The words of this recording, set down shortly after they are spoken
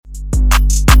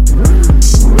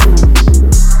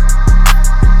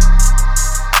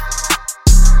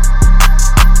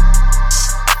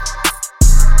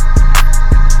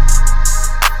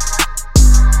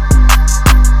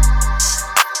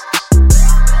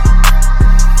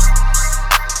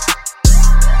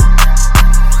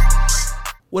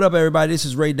What up, everybody? This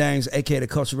is Ray Dangs, aka the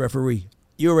Culture Referee.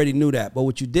 You already knew that, but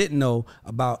what you didn't know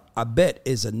about, I bet,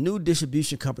 is a new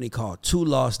distribution company called Two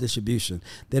Lost Distribution.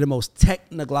 They're the most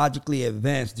technologically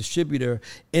advanced distributor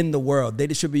in the world. They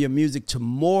distribute your music to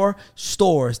more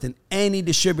stores than any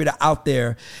distributor out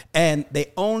there, and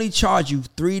they only charge you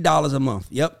 $3 a month.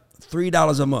 Yep,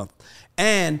 $3 a month.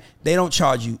 And they don't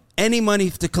charge you any money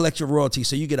to collect your royalties,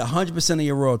 so you get 100% of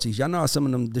your royalties. Y'all know how some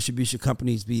of them distribution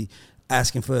companies be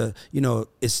asking for,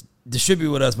 it's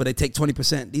distribute with us, but they take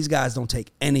 20%. These guys don't take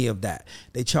any of that.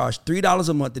 They charge $3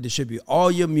 a month to distribute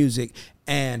all your music.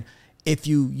 And if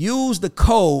you use the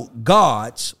code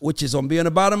GODS, which is on the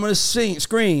bottom of the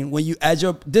screen, when you add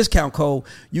your discount code,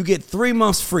 you get 3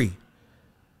 months free.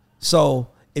 So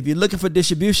if you're looking for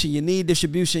distribution, you need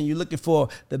distribution, you're looking for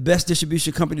the best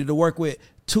distribution company to work with,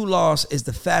 Two Lost is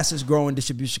the fastest growing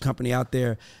distribution company out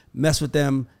there. Mess with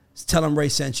them. Tell them Ray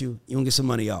sent you. You're going to get some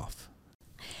money off.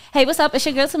 Hey, what's up? It's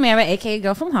your girl Tamara, aka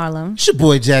Girl from Harlem. It's your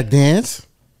boy Jack Dance.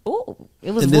 Ooh,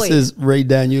 it was. And voice. this is Ray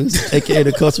Daniels, aka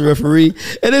the Culture Referee,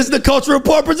 and this is the Culture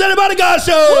Report presented by the God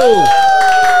Show.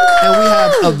 And we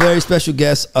have a very special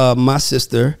guest, my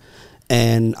sister,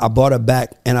 and I brought her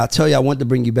back. And I'll tell you, I wanted to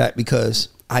bring you back because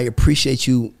I appreciate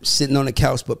you sitting on the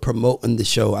couch but promoting the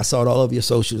show. I saw it all over your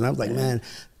socials, and I was like, man,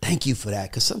 thank you for that.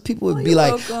 Because some people would be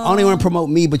like, welcome. I don't even want to promote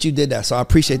me, but you did that. So I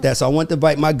appreciate that. So I want to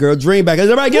invite my girl Dream back.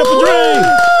 Everybody get up for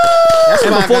Dream. That's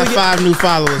why I got 5 new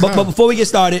followers. But before we get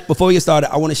started,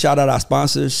 I want to shout out our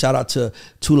sponsors. Shout out to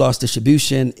Two Lost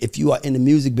Distribution. If you are in the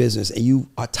music business and you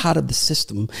are tired of the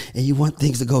system and you want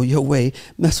things to go your way,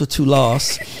 mess with Two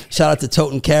Lost. Shout out to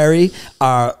Tote and Carry,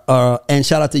 and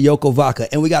shout out to Yoko Vodka.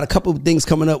 And we got a couple of things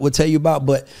coming up we'll tell you about.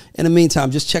 But in the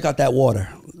meantime, just check out that water.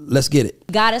 Let's get it.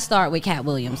 Gotta start with Cat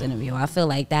Williams' interview. I feel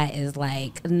like that is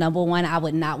like number one. I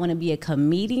would not want to be a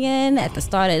comedian at the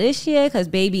start of this year because,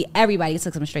 baby, everybody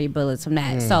took some straight bullets from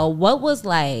that. So what was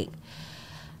like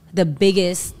the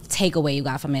biggest takeaway you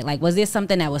got from it? Like, was there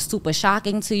something that was super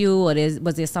shocking to you, or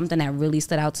was there something that really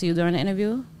stood out to you during the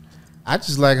interview? I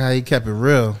just like how he kept it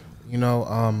real,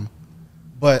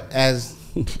 but as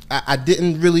I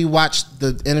didn't really watch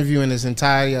the interview in its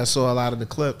entirety. I saw a lot of the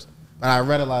clips. I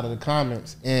read a lot of the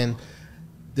comments, and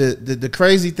the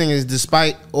crazy thing is,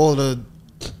 despite all the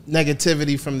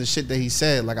negativity from the shit that he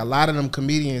said, like a lot of them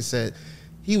comedians said,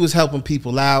 he was helping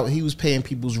people out, he was paying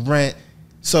people's rent.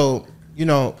 So,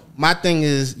 my thing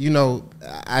is,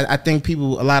 I think a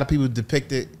lot of people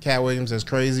depicted Cat Williams as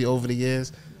crazy over the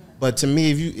years, but to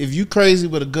me, if you crazy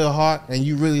with a good heart and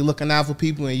you really looking out for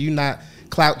people and you not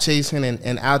clout chasing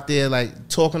and out there like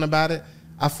talking about it,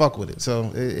 I fuck with it.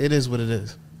 So it is what it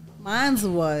is. Mine's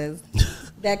was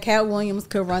that Cat Williams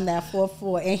could run that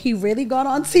 4-4, and he really got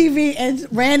on TV and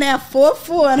ran that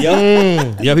 4-4.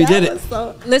 Yep, he did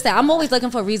it. Listen, I'm always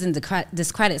looking for a reason to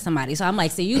discredit somebody. So I'm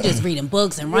like, see, you just reading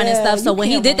books and running stuff. So when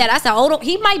he did that, I said, hold on,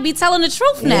 he might be telling the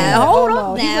truth now. Hold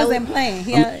on now. He wasn't playing.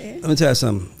 Let me tell you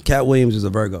something. Cat Williams is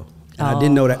a Virgo. And I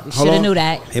didn't know that. Should have knew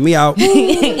that. Hear me out.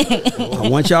 I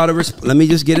want y'all to let me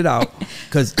just get it out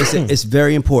because it's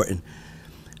very important.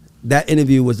 That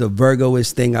interview was the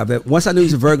Virgo-ist thing I've ever. Once I knew he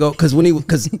was a Virgo,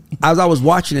 because as I was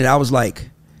watching it, I was like,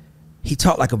 he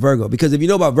talked like a Virgo. Because if you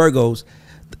know about Virgos,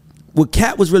 what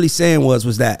Cat was really saying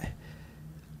was that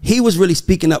he was really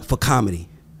speaking up for comedy.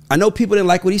 I know people didn't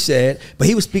like what he said, but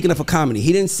he was speaking up for comedy.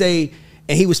 He didn't say,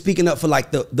 and he was speaking up for like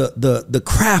the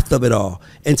craft of it all.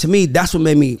 And to me, that's what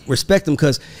made me respect him,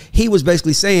 because he was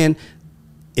basically saying,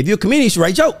 if you're a comedian, you should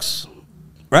write jokes,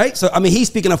 right? So I mean, he's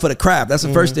speaking up for the craft. That's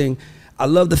the first thing. I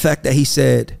love the fact that he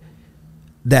said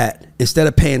that instead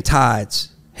of paying tithes,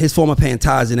 his form of paying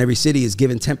tithes in every city is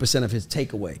giving 10% of his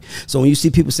takeaway. So when you see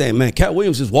people saying, man, Cat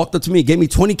Williams just walked up to me and gave me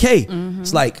 $20K,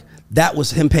 it's like that was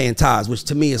him paying tithes, which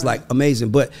to me is like amazing.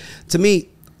 But to me,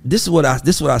 this is what I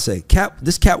say.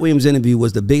 This Cat Williams interview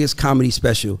was the biggest comedy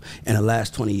special in the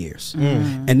last 20 years.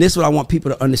 And this is what I want people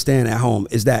to understand at home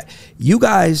is that you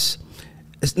guys,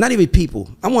 it's not even people.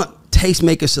 I want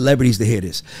tastemaker celebrities to hear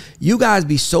this. You guys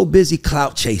be so busy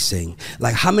clout chasing.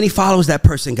 Like, how many followers that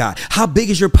person got? How big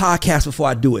is your podcast before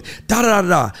I do it? Da da da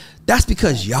da. That's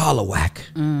because y'all are whack.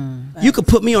 You could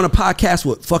put me on a podcast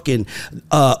with fucking,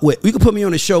 you could put me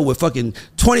on a show with fucking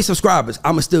 20 subscribers.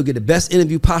 I'ma still get the best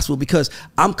interview possible because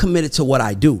I'm committed to what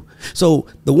I do. So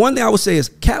the one thing I would say is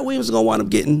Cat Williams is gonna wind up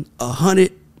getting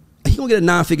 100. He gonna get a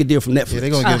 9-figure deal from Netflix. Yeah, they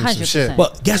gonna give him some shit.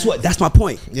 But guess what? That's my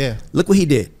point. Yeah. Look what he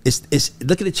did. It's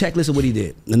look at the checklist of what he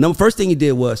did. The first thing he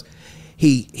did was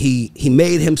he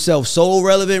made himself so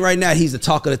relevant right now. He's the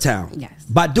talk of the town. Yes.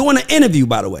 By doing an interview,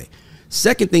 by the way.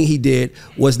 Second thing he did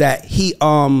was that he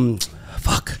I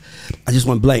just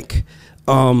went blank.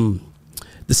 The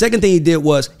second thing he did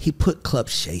was he put Club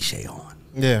Shay Shay on.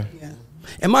 Yeah.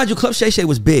 And mind you, Club Shay Shay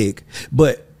was big,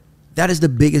 but that is the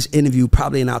biggest interview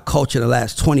probably in our culture in the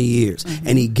last 20 years.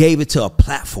 And he gave it to a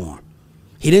platform.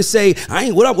 He didn't say, "I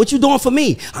ain't what you doing for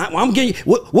me? I'm getting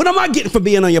what am I getting for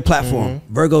being on your platform?"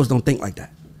 Virgos don't think like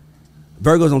that.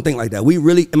 Virgos don't think like that. We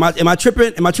really am I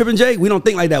tripping? Am I tripping, Jay? We don't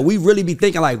think like that. We really be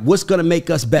thinking like, what's gonna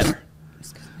make us better?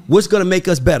 What's gonna make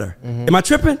us better? Am I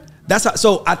tripping? That's how.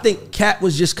 So I think Cat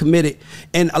was just committed,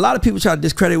 and a lot of people try to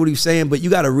discredit what he was saying, but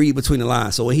you got to read between the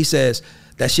lines. So when he says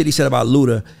that shit he said about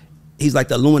Luda, he's like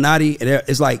the Illuminati, and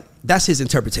it's like that's his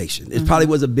interpretation. It probably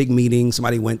was a big meeting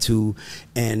somebody went to,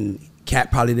 and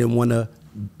Cat probably didn't want to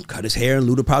cut his hair, and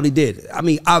Luda probably did. I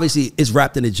mean, obviously it's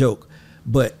wrapped in a joke,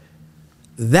 but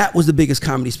that was the biggest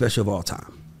comedy special of all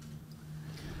time.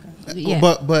 Yeah.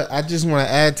 But I just want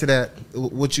to add to that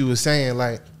what you were saying,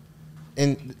 like,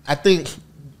 and I think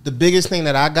the biggest thing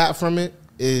that I got from it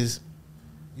is,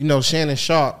 you know, Shannon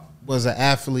Sharpe was an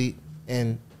athlete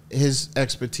and his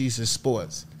expertise is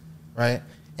sports, right?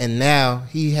 And now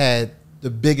he had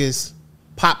the biggest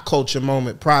pop culture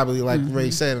moment probably, like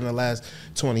Ray said, in the last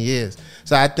 20 years.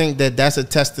 So I think that that's a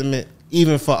testament,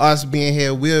 even for us being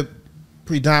here, we're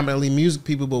predominantly music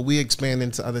people, but we expand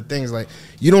into other things. Like,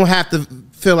 you don't have to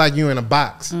feel like you're in a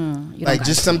box. Like,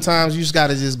 just sometimes you just got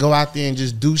to just go out there and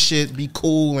just do shit, be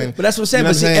cool. And but that's what I'm saying. You know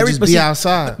But see, just be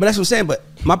outside. But that's what I'm saying. But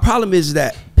my problem is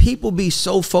that people be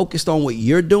so focused on what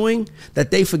you're doing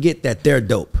that they forget that they're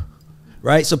dope.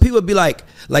 Right? So people be like,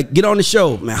 get on the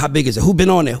show. Man, how big is it? Who been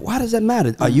on there? Why does that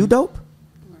matter? Are you dope?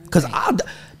 Because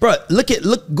bro, look,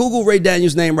 Google Ray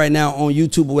Daniels' name right now on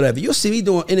YouTube or whatever. You'll see me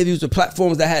doing interviews with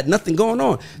platforms that had nothing going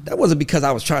on. That wasn't because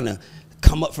I was trying to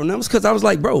come up from them. It's because I was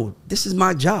like, bro, this is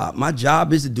my job. My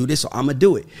job is to do this, so I'm going to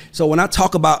do it. So when I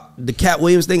talk about the Cat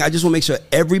Williams thing, I just want to make sure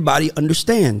everybody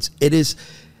understands.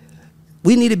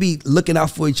 We need to be looking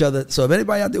out for each other. So if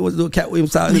anybody out there wants to do a Cat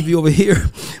Williams style interview over here,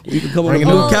 we can come on the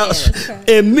blue couch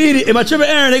immediately. Am I tripping,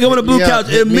 Aaron? They come on the blue couch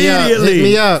immediately. Hit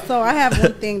me up. So I have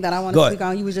one thing that I want to speak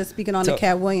on. You were just speaking on the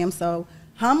Cat Williams. So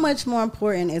how much more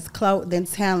important is clout than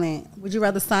talent? Would you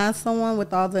rather sign someone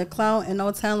with all the clout and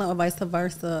no talent, or vice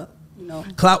versa? You know,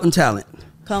 clout and talent.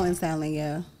 Clout and talent,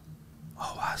 yeah.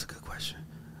 Oh, wow, that's a good question.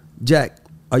 Jack,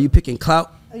 are you picking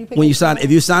clout when you sign?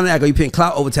 If you sign an act, are you picking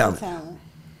clout over talent?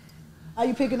 Are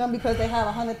you picking them because they have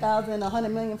 100,000, 100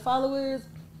 million followers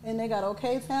and they got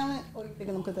okay talent, or are you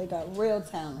picking them because they got real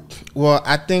talent? Well,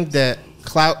 I think that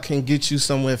clout can get you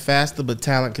somewhere faster, but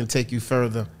talent can take you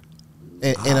further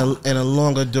in a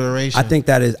longer duration. I think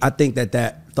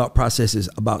that thought process is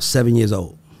about 7 years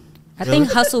old. I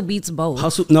think hustle beats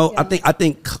both. No, yeah. I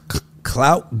think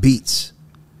clout beats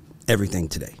everything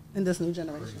today in this new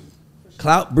generation.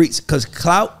 Clout beats, because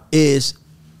clout is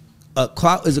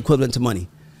equivalent to money.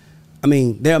 I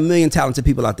mean, there are a million talented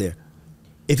people out there.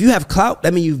 If you have clout,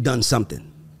 that means you've done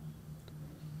something.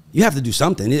 You have to do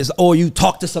something. Or you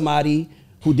talk to somebody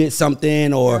who did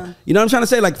something, or you know what I'm trying to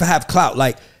say? Like, to have clout,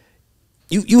 like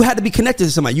you had to be connected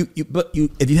to somebody.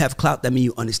 If you have clout, that means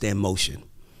you understand motion.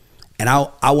 And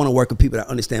I want to work with people that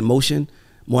understand motion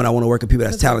more than I want to work with people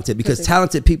that's talented. Because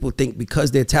talented people think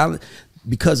because they're talented,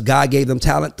 because God gave them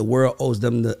talent, the world owes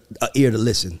them an ear to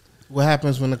listen. What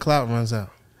happens when the clout runs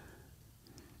out?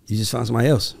 You just find somebody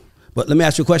else. But let me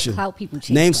ask you a question. Clout people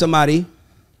change. Name somebody.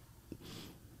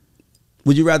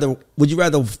 Would you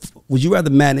rather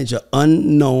manage an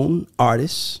unknown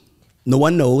artist? No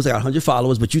one knows. They got 100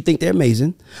 followers, but you think they're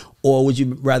amazing, or would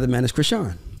you rather manage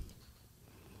Krishan?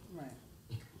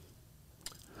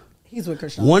 He's with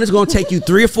Krishan. One is going to take you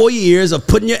 3 or 4 years of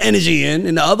putting your energy in,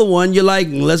 and the other one, you're like,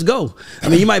 let's go. I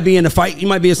mean, you might be in a fight. You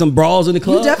might be in some brawls in the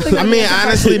club. I mean,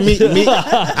 honestly, me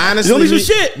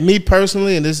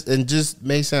personally, and just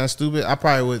may sound stupid, I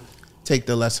probably would take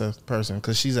the lesser person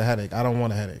because she's a headache. I don't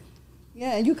want a headache.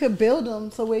 Yeah, and you could build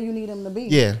them to where you need them to be.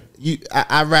 Yeah,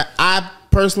 I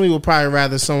personally would probably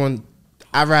rather someone.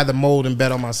 I'd rather mold and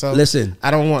bet on myself. Listen,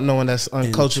 I don't want no one that's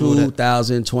uncoachable. In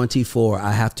 2024,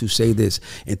 I have to say this.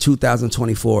 In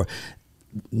 2024,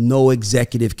 no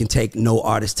executive can take no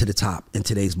artist to the top in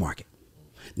today's market.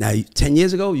 Now, 10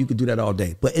 years ago, you could do that all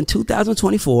day. But in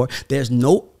 2024, there's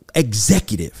no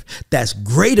executive that's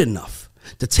great enough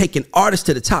to take an artist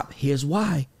to the top. Here's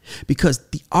why. Because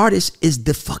the artist is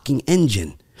the fucking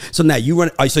engine. So now you're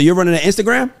running an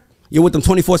Instagram? You're with them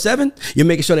 24/7. You're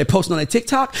making sure they're posting on their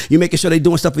TikTok. You're making sure they're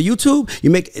doing stuff for YouTube.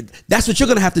 That's what you're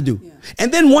gonna have to do. Yeah.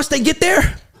 And then once they get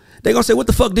there, they're gonna say, "What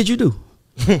the fuck did you do?"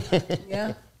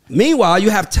 Yeah. Meanwhile, you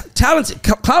have talented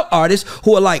clout artists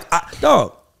who are like,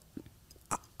 "Dog,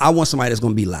 I want somebody that's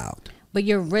gonna be loud." But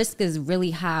your risk is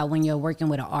really high when you're working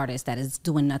with an artist that is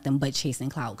doing nothing but chasing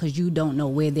clout because you don't know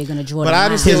where they're gonna draw the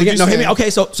line. Hear me. Okay,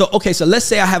 so let's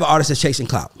say I have an artist that's chasing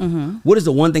clout. What is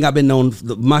the one thing I've been known?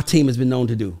 My team has been known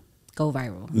to do? Go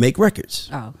viral. Make records.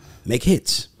 Make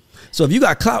hits. So if you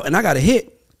got clout and I got a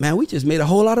hit, man, we just made a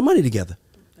whole lot of money together.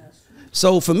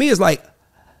 So for me, it's like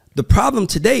the problem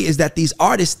today is that these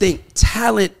artists think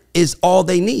talent is all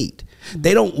they need.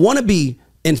 They don't want to be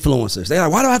influencers. They're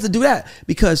like, why do I have to do that?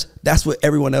 Because that's what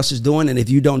everyone else is doing. And if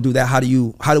you don't do that, how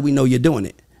do we know you're doing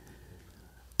it?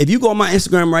 If you go on my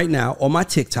Instagram right now, or my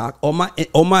TikTok, or my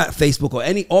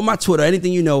Facebook, or my Twitter,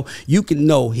 anything you can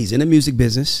know he's in the music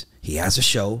business. He has a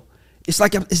show. It's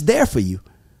like it's there for you.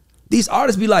 These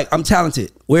artists be like, I'm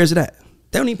talented. Where's it at?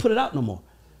 They don't even put it out no more.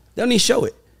 They don't even show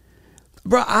it.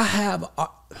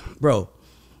 Bro,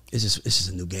 it's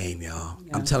just a new game, y'all.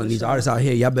 Yeah, I'm telling these artists out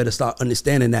here, y'all better start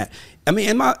understanding that. I mean,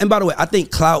 and by the way, I think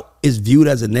clout is viewed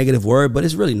as a negative word, but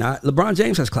it's really not. LeBron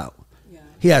James has clout. Yeah.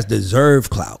 He has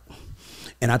deserved clout.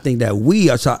 And I think that we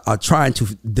are trying to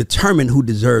determine who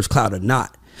deserves clout or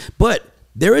not. But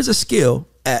there is a skill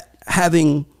at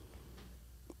having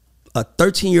a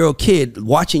 13-year-old kid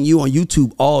watching you on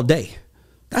YouTube all day.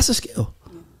 That's a skill.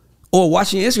 Yeah. Or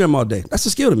watching Instagram all day. That's a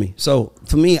skill to me. So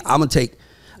for me, I'm going to take...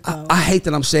 I hate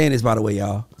that I'm saying this, by the way,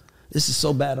 y'all. This is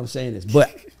so bad I'm saying this.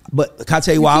 But can I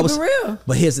tell you why I was... Real.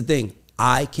 But here's the thing.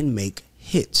 I can make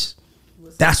hits.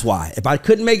 That's why. If I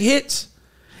couldn't make hits...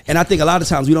 And I think a lot of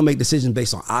times we don't make decisions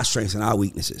based on our strengths and our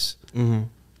weaknesses. Mm-hmm.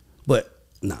 But,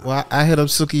 nah. Well, I hit up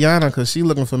Sukiyana because she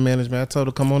looking for management. I told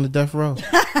her, come on to death row.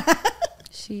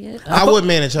 She is. I would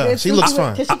manage her. She looks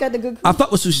fun. She got the good I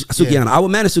fuck with Sukiyana. Yeah. I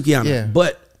would manage Sukiyana. Yeah.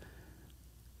 But...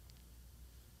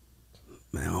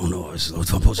 Man, I don't know what I'm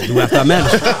supposed to do after I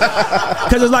manage.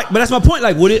 Because it's like, but that's my point.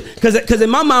 Like, would it? Because in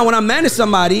my mind, when I manage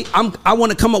somebody, I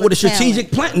want to come up with a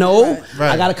strategic plan. No,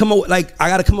 right. I got to come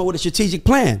up with a strategic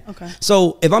plan. Okay.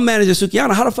 So if I'm managing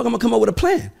Sukiyana, how the fuck am I gonna come up with a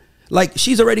plan? Like,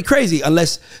 she's already crazy.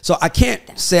 So I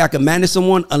can't say I can manage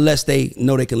someone unless they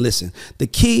know they can listen. The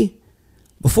key,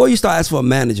 before you start asking for a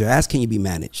manager, ask, can you be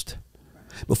managed?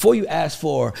 Before you ask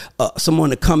for someone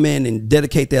to come in and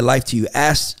dedicate their life to you,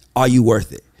 ask, are you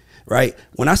worth it? Right?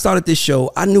 When I started this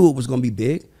show, I knew it was going to be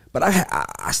big, but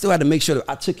I still had to make sure that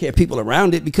I took care of people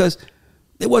around it because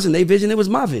it wasn't their vision, it was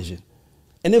my vision.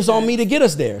 And it was on me to get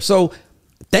us there. So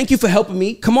thank you for helping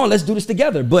me. Come on, let's do this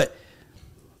together. But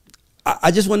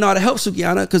I just want to know how to help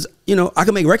Sukiyana because, I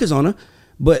can make records on her,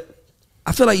 but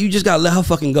I feel like you just got to let her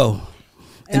fucking go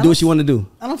and do what she want to do.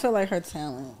 I don't feel like her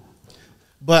talent.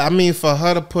 But, I mean, for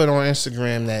her to put on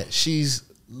Instagram that she's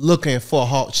looking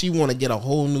for she want to get a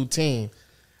whole new team.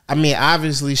 I mean,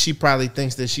 obviously, she probably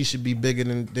thinks that she should be bigger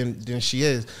than she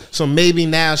is. So maybe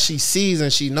now she sees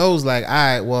and she knows, like, all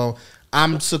right, well,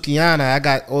 I'm Sukiyana. I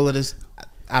got all of this.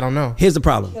 I don't know. Here's the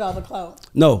problem. Get all the clout.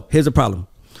 No, here's the problem.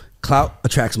 Clout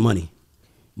attracts money.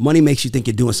 Money makes you think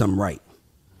you're doing something right.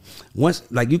 Once,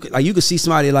 you could see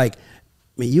somebody like,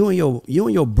 man, you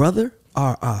and your brother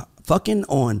are fucking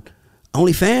on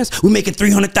OnlyFans. We're making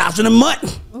 $300,000 a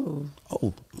month. Ooh.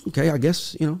 Oh, okay. I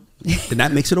guess then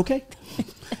that makes it okay.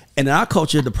 And in our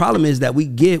culture, the problem is that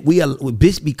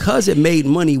because it made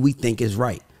money, we think is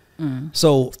right. Mm.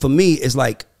 So for me, it's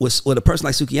like with a person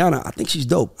like Sukiyana, I think she's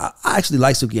dope. I actually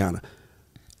like Sukiyana.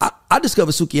 I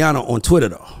discovered Sukiyana on Twitter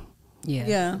though.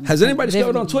 Yeah. Has anybody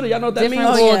discovered on Twitter? Y'all know what that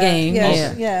means? Game.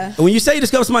 Yeah. And when you say you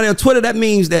discover somebody on Twitter, that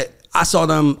means that I saw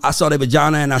their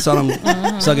vagina and I saw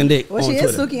them sucking dick. Well, on she Twitter.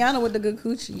 is Sukiyana with the good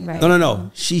coochie. Right. No.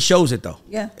 She shows it though.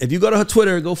 Yeah. If you go to her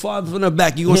Twitter, go far from the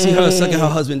back, you're gonna see her sucking her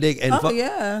husband dick. And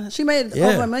yeah. She made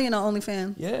over $1 million on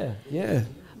OnlyFans. Yeah.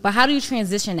 But how do you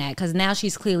transition that? Because now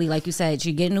she's clearly, like you said,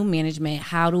 you get new management.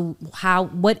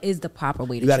 What is the proper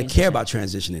way to? You got to care about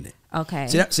transitioning it. Okay.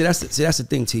 See, that's the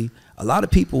thing, T. A lot of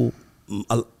people,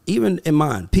 even in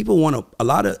mine, a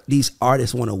lot of these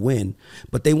artists want to win,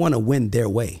 but they want to win their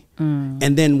way. Mm.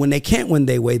 And then when they can't win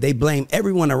their way, they blame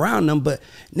everyone around them. But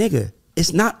nigga,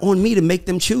 it's not on me to make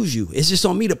them choose you. It's just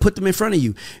on me to put them in front of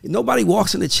you. Nobody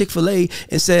walks into Chick-fil-A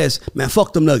and says, man,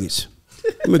 fuck them nuggets.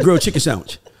 Give me a grilled chicken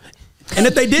sandwich. And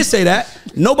if they did say that,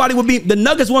 the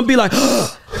nuggets wouldn't be like,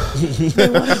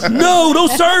 no,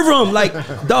 don't serve them.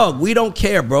 Like, dog, we don't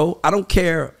care, bro. I don't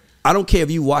care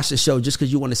if you watch the show just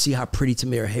because you want to see how pretty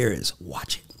Tamara hair is.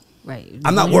 Watch it. Right.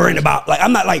 I'm not worrying about,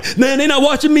 I'm not like, man, they're not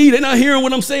watching me. They're not hearing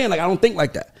what I'm saying. Like, I don't think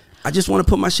like that. I just want to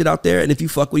put my shit out there. And if you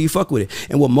fuck with it, you fuck with it.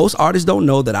 And what most artists don't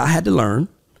know that I had to learn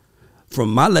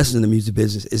from my lessons in the music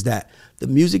business is that the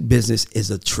music business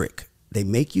is a trick. They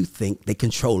make you think they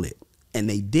control it. and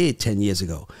they did 10 years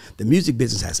ago. The music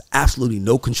business has absolutely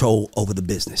no control over the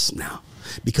business now,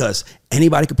 because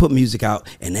anybody can put music out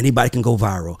and anybody can go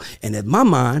viral. And in my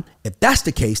mind, if that's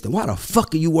the case, then why the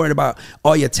fuck are you worried about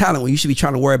all your talent when you should be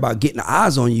trying to worry about getting the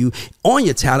eyes on you, on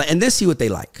your talent, and then see what they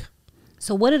like?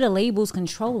 So what are the labels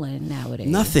controlling nowadays?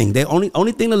 Nothing. The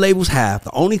only thing the labels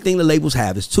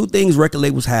have is two things record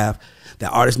labels have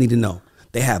that artists need to know.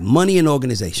 They have money and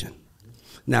organization.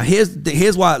 Now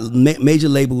here's why major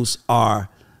labels are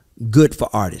good for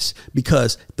artists,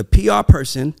 because the PR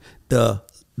person, the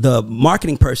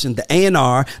marketing person, the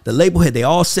A&R, the label head, they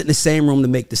all sit in the same room to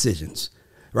make decisions,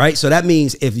 right? So that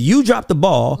means if you drop the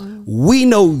ball, we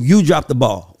know you dropped the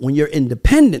ball. When you're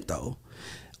independent, though,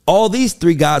 all these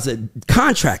three guys are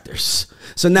contractors.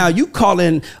 So now you call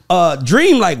in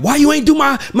Dream, like, why you ain't do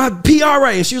my PR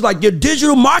right? And she was like, your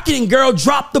digital marketing girl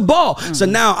dropped the ball. So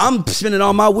now I'm spinning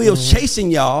all my wheels chasing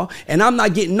y'all, and I'm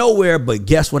not getting nowhere. But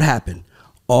guess what happened?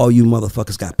 All you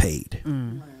motherfuckers got paid.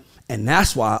 And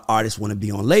that's why artists want to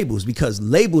be on labels, because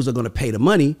labels are going to pay the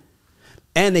money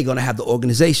and they're going to have the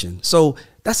organization. So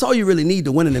that's all you really need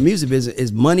to win in the music business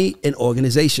is money and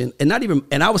organization. And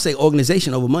I would say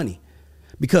organization over money.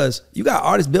 Because you got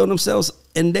artists building themselves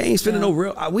and they ain't spending no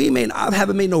real. I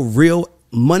haven't made no real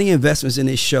money investments in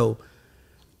this show,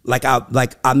 like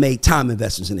I made time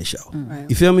investments in this show. Right.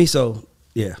 You feel me? So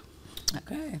yeah.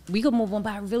 Okay, we could move on,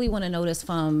 but I really want to know this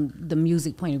from the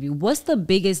music point of view. What's the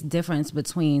biggest difference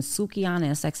between Sukihana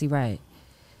and Sexy Red?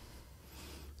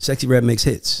 Sexy Red makes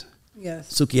hits.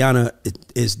 Yes. Sukihana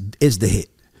is the hit.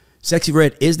 Sexy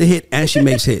Red is the hit, and she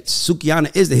makes hits.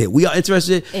 Sukihana is the hit. We are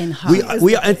interested in her.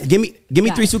 Give me 3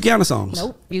 Sukihana songs.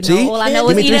 Nope. You know, all I know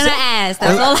is eating her ass.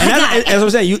 That's all I got. That's what I'm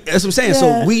saying. That's what I'm saying. Yeah.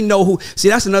 So we know who. See,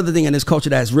 that's another thing in this culture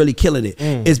that's really killing it.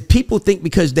 Is people think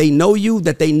because they know you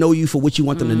that they know you for what you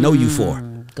want them to know you for.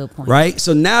 Good point. Right?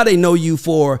 So now they know you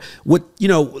for what,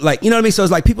 like, you know what I mean? So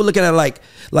it's like people looking at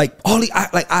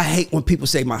it I hate when people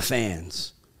say my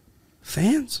fans.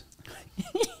 Fans?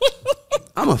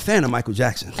 I'm a fan of Michael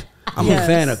Jackson. I'm a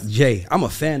fan of Jay. I'm a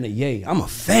fan of Ye. I'm a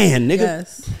fan, nigga.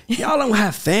 Yes. Y'all don't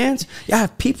have fans. Y'all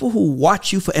have people who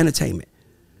watch you for entertainment.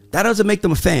 That doesn't make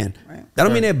them a fan. Right. That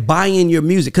don't mean they're buying your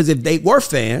music. Because if they were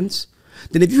fans,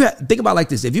 then if you think about it like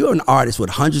this, if you're an artist with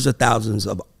hundreds of thousands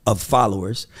of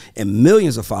followers and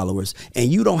millions of followers,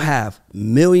 and you don't have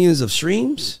millions of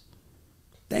streams,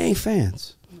 they ain't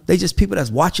fans. They just people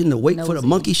that's watching to wait for the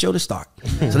monkey show to start,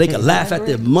 so they can laugh at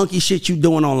the monkey shit you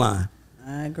doing online.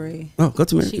 I agree. Oh, go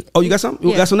to me. You got something?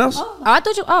 You got something else? I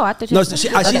thought you. No, she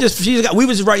just we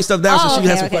was just writing stuff down, so she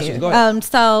had some questions. Go ahead.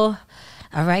 So,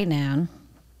 all right now.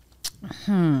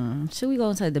 Should we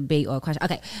go into a debate or a question?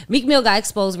 Okay. Meek Mill got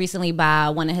exposed recently by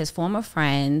one of his former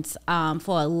friends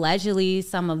for allegedly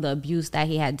some of the abuse that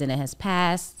he had done in his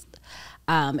past.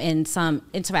 And some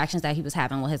interactions that he was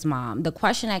having with his mom. The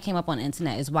question that came up on the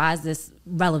internet is, why is this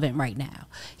relevant right now?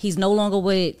 He's no longer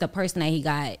with the person that he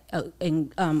got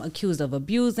accused of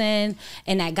abusing,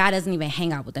 and that guy doesn't even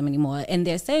hang out with them anymore. And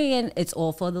they're saying it's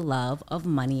all for the love of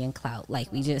money and clout,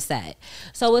 like we just said.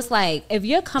 So it's like, if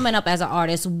you're coming up as an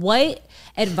artist, what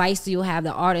advice do you have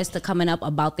the artists to coming up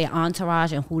about their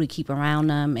entourage and who to keep around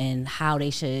them, and how they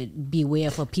should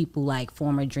beware for people like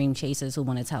former dream chasers who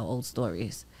want to tell old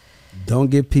stories? Don't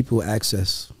give people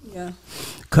access. Yeah.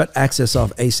 Cut access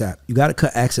off ASAP. You got to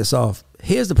cut access off.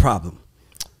 Here's the problem.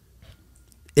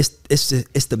 It's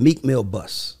the Meek Mill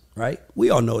bus, right? We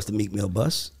all know it's the Meek Mill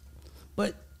bus,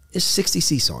 but it's 60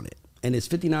 seats on it, and there's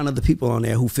 59 other people on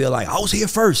there who feel like I was here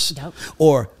first,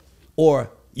 or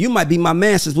you might be my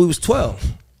man since we was 12,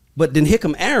 but then here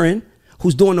come Aaron,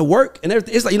 who's doing the work and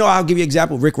everything. It's like, I'll give you an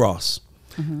example. Rick Ross.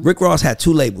 Rick Ross had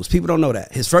 2 labels. People don't know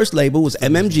that. His first label was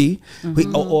MMG.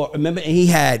 Remember, and he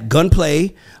had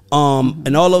Gunplay,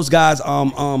 and all those guys.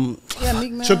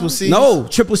 Meek Mill. Triple C's. No,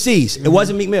 Triple C's. It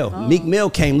wasn't Meek Mill. Meek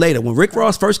Mill came later. When Rick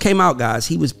Ross first came out, guys,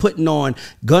 he was putting on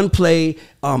Gunplay.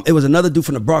 It was another dude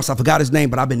from the Bronx. I forgot his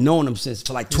name, but I've been knowing him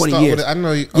for like 20 years. I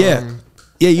know you. Yeah,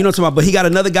 you know what I'm talking about. But he got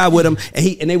another guy with him,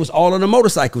 and they was all on the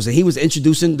motorcycles, and he was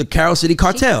introducing the Carol City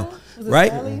Cartel,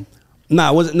 right? Sally? No,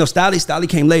 it wasn't. No, Stally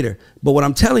came later. But what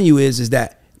I'm telling you is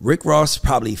that Rick Ross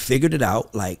probably figured it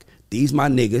out. Like, these my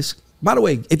niggas. By the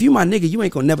way, if you my nigga, you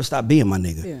ain't gonna never stop being my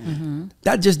nigga. Yeah.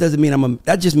 That just doesn't mean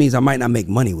that just means I might not make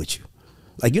money with you.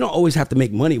 Like, you don't always have to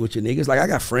make money with your niggas. Like, I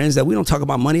got friends that we don't talk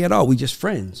about money at all. We just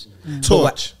friends.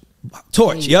 Torch. Yep.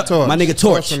 Torch. My nigga Torch.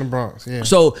 Torch from the Bronx. Yeah.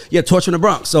 So Torch from the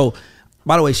Bronx. So,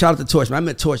 by the way, shout out to Torch. I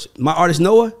met Torch. My artist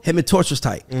Noah, him and Torch was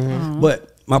tight.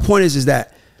 But my point is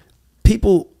that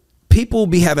people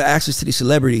be having access to these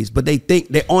celebrities, but they think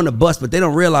they're on the bus, but they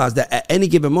don't realize that at any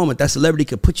given moment, that celebrity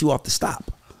could put you off the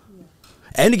stop.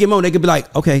 And to get more, they could be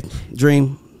like, okay,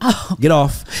 Dream, get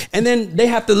off. And then they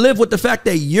have to live with the fact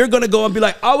that you're going to go and be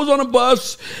like, I was on a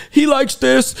bus. He likes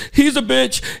this. He's a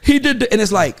bitch. He did. And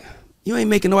it's like, you ain't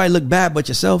making nobody look bad but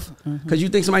yourself. Because you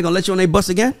think somebody going to let you on their bus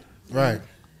again? Right.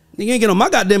 You ain't get on my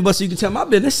goddamn bus so you can tell my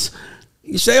business.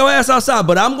 You stay your ass outside.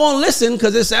 But I'm going to listen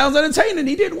because it sounds entertaining.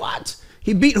 He did what?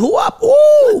 He beat who up? Ooh.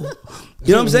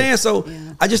 You know what I'm saying? So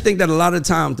I just think that a lot of the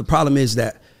times the problem is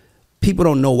that people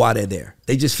don't know why they're there.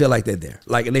 They just feel like they're there.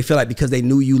 Like, and they feel like because they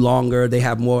knew you longer, they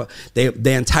have more, they're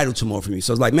entitled to more from you.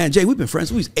 So it's like, man, Jay, we've been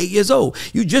friends. We was 8 years old.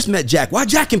 You just met Jack. Why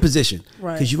Jack in position?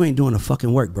 Because you ain't doing the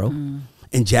fucking work, bro.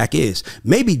 And Jack is.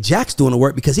 Maybe Jack's doing the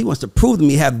work because he wants to prove to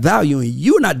me have value, and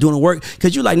you're not doing the work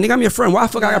because you're like, nigga, I'm your friend. Why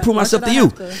the fuck I gotta prove myself to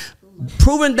you?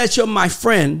 Proving that you're my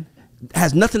friend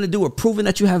has nothing to do with proving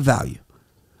that you have value.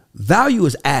 Value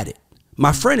is added.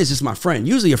 My friend is just my friend.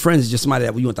 Usually your friend is just somebody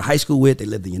that you went to high school with, they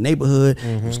lived in your neighborhood,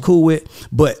 was cool with.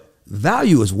 But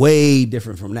value is way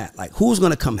different from that. Like, who's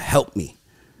gonna come help me?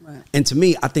 And to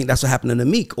me, I think that's what happened to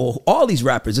Meek or all these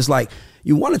rappers. It's like,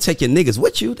 you want to take your niggas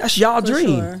with you. That's y'all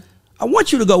dream. Sure. I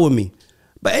want you to go with me.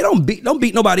 But hey, don't beat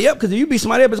nobody up, because if you beat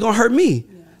somebody up, it's gonna hurt me.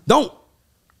 Don't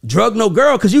drug no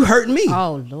girl because you hurting me.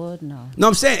 Oh Lord, no. No,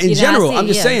 I'm saying in general. I'm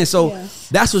just saying. So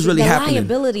that's what's really happening.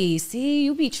 Liability. See,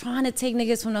 you be trying to take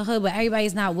niggas from the hood, but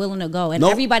everybody's not willing to go, and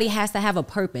everybody has to have a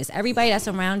purpose. Everybody that's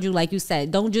around you, like you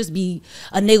said, don't just be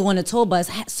a nigga on the tour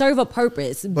bus. Serve a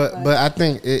purpose. But I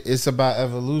think it's about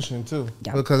evolution too,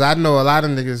 because I know a lot of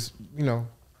niggas, you know,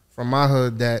 from my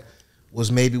hood that was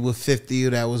maybe with 50, or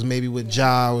that was maybe with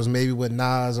Ja, was maybe with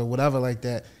Nas or whatever like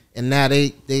that. And now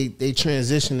they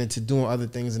transition into doing other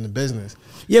things in the business.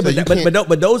 Yeah, so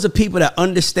but those are people that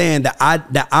understand that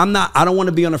I don't want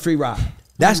to be on a free ride.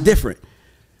 That's different.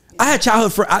 I had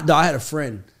childhood friend. I had a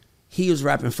friend. He was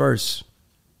rapping first.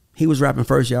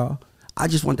 Y'all. I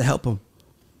just wanted to help him.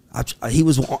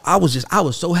 I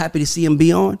was so happy to see him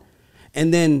be on.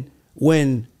 And then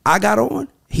when I got on,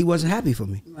 he wasn't happy for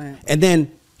me. Right. And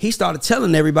then he started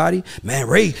telling everybody, man,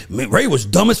 Ray was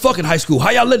dumb as fuck in high school. How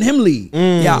y'all letting him lead?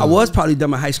 Yeah, I was probably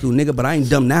dumb in high school, nigga, but I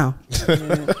ain't dumb now.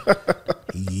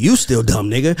 You still dumb,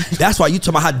 nigga. That's why you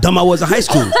talking about how dumb I was in high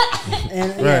school.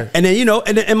 And then, you know,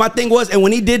 and my thing was, and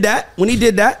when he did that,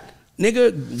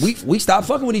 nigga, we stopped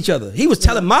fucking with each other. He was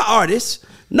telling my artist,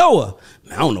 Noah,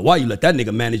 man, I don't know why you let that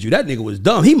nigga manage you. That nigga was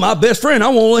dumb. He my best friend. I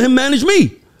won't let him manage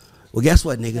me. Well, guess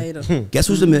what, nigga? Guess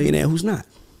who's a millionaire, who's not?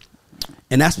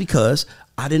 And that's because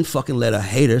I didn't fucking let a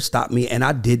hater stop me, and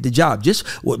I did the job. Just,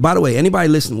 by the way, anybody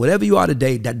listening, whatever you are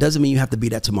today, that doesn't mean you have to be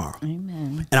that tomorrow.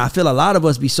 Amen. And I feel a lot of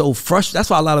us be so frustrated. That's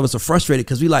why a lot of us are frustrated,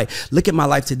 because we like, look at my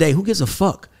life today. Who gives a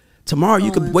fuck? Tomorrow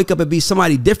you could wake up and be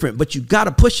somebody different, but you got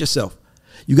to push yourself.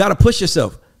 You got to push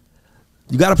yourself.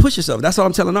 That's what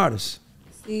I'm telling artists.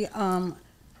 See,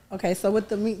 okay, so with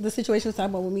the situation we're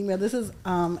talking about with Meek Mill, this is,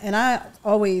 and I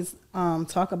always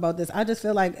talk about this. I just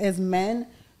feel like as men,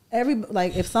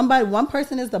 if one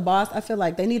person is the boss, I feel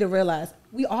like they need to realize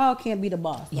we all can't be the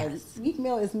boss. Yes. Like, Meek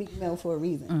Mill is Meek Mill for a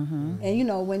reason. And you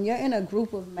know, when you're in a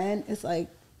group of men, it's like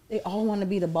they all want to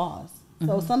be the boss.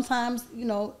 So sometimes, you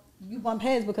know, you bump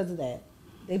heads because of that.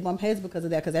 They bump heads because of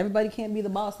that, because everybody can't be the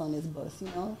boss on this bus, you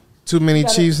know. Too many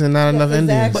chiefs and not enough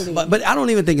Indians. But I don't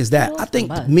even think it's that.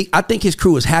 I think his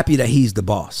crew is happy that he's the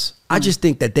boss. I just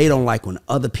think that they don't like when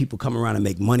other people come around and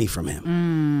make money from him.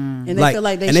 And they feel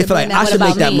like I should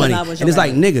make that money. And it's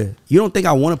like, nigga, you don't think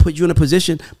I want to put you in a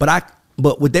position, but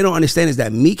what they don't understand is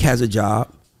that Meek has a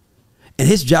job, and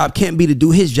his job can't be to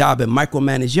do his job and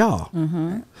micromanage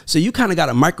y'all. So you kind of got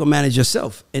to micromanage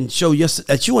yourself and show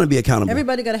that you want to be accountable.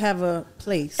 Everybody got to have a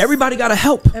place. Everybody got to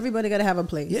help. Everybody got to have a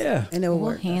place. Yeah. And it will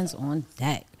work. Hands on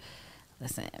deck.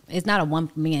 Listen, it's not a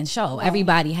one-man show.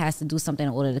 Everybody has to do something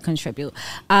in order to contribute.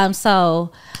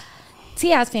 So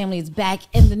T.I.'s family is back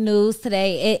in the news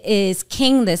today. It is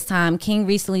King this time. King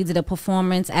recently did a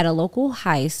performance at a local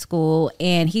high school,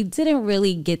 and he didn't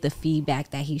really get the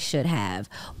feedback that he should have.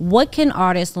 What can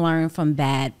artists learn from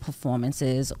bad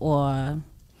performances or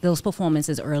those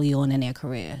performances early on in their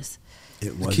careers?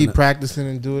 Keep practicing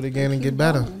and do it again and get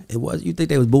better. You think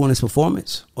they was booing his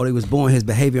performance, or they was booing his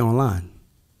behavior online?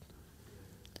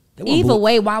 Either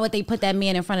way, why would they put that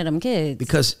man in front of them kids?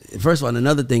 Because first of all,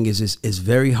 another thing is it's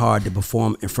very hard to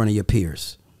perform in front of your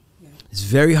peers. It's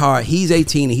very hard. He's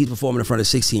 18 and he's performing in front of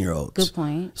 16-year-olds. Good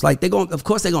point. It's like of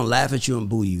course they're gonna laugh at you and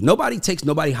boo you. Nobody takes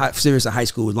nobody serious in high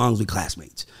school as long as we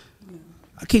classmates.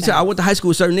 I keep saying I went to high school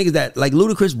with certain niggas that, like,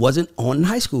 Ludacris wasn't on in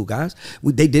high school, guys.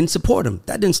 They didn't support him.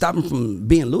 That didn't stop him from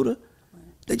being Luda.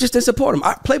 They just didn't support him.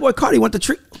 Playboy Cardi went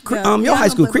to your high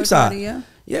school, Creekside.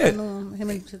 Yeah. I know him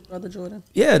and his brother Jordan.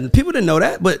 Yeah, people didn't know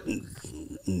that, but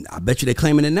I bet you they're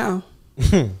claiming it now.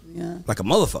 Yeah. Like a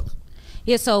motherfucker.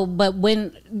 Yeah, so, but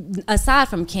when, aside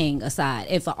from King, if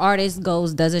an artist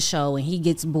does a show and he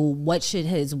gets booed, what should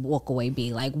his walkaway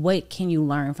be? Like, what can you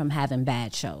learn from having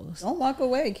bad shows? Don't walk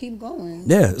away. Keep going.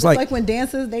 Yeah, it's like when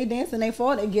dancers, they dance and they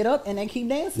fall, they get up and they keep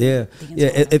dancing. Yeah,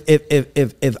 yeah.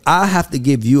 If I have to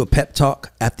give you a pep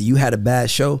talk after you had a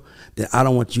bad show, then I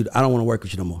don't want to work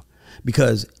with you no more,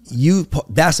 because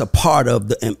that's a part of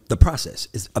the process.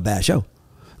 It's a bad show.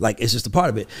 Like, it's just a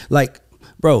part of it. Like,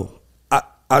 bro,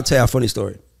 I'll tell you a funny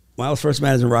story. When I was first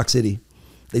managing Rock City,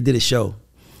 they did a show,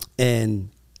 and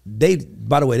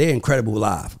by the way, they're incredible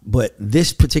live. But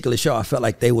this particular show, I felt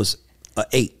like they was a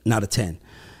 8, not a 10.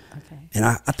 Okay. And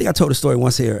I think I told the story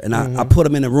once here, and I put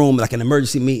them in a room, like an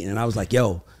emergency meeting, and I was like,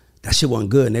 yo, that shit wasn't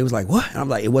good. And they was like, what? And I'm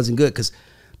like, it wasn't good, because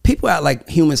people act like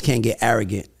humans can't get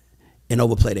arrogant and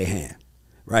overplay their hand,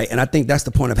 right? And I think that's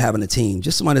the point of having a team.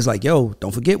 Just someone that's like, yo,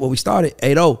 don't forget where we started,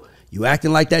 8-0. You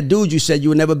acting like that dude you said you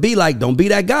would never be like. Don't be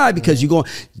that guy, because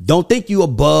don't think you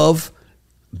above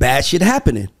bad shit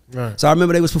happening. Right. So I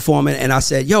remember they was performing, and I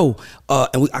said, yo, I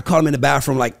called him in the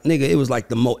bathroom, like, nigga, it was like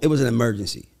it was an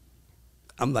emergency.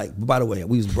 I'm like, by the way,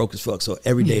 we was broke as fuck, so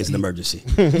every day is an emergency.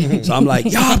 So I'm like,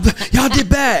 y'all did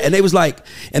bad. And they was like,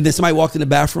 and then somebody walked in the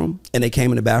bathroom, and they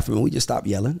came in the bathroom, and we just stopped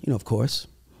yelling, of course.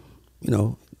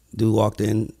 Dude walked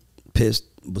in, pissed,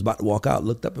 was about to walk out,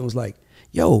 looked up and was like,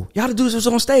 yo, y'all the dudes was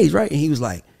on stage, right? And he was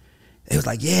like,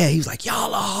 yeah. He was like,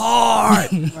 y'all are hard.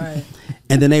 Right.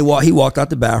 And then he walked out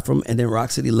the bathroom, and then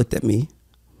Rock City looked at me,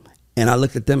 and I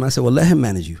looked at them, and I said, well, let him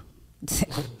manage you.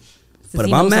 But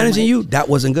if I'm managing you, that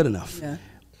wasn't good enough. Yeah.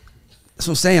 That's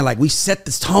what I'm saying. Like, we set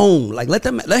this tone. Like, let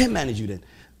him manage you then.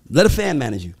 Let a fan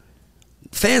manage you.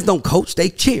 Fans don't coach, they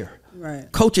cheer. Right.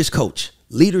 Coaches coach.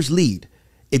 Leaders lead.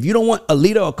 If you don't want a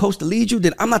leader or a coach to lead you,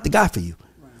 then I'm not the guy for you.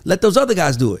 Right. Let those other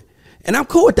guys do it. And I'm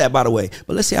cool with that, by the way.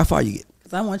 But let's see how far you get.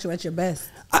 Because I want you at your best.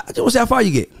 I just want to see how far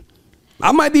you get.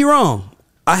 I might be wrong.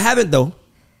 I haven't, though.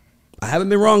 I haven't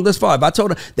been wrong thus far. If I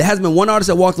told her, there hasn't been one artist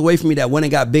that walked away from me that went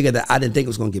and got bigger that I didn't think it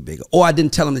was going to get bigger. Or I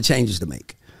didn't tell them the changes to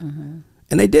make. Mm-hmm.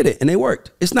 And they did it, and they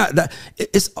worked. It's not that.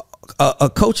 It's a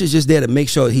coach is just there to make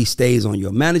sure he stays on you.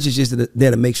 A manager's just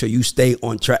there to make sure you stay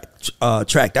on track.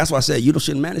 That's why I said you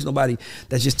shouldn't manage nobody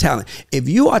that's just talent. If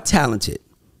you are talented,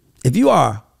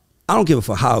 I don't give a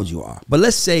fuck how old you are, but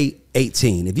let's say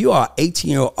 18. If you are an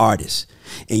 18-year-old artist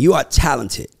and you are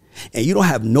talented and you don't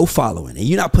have no following and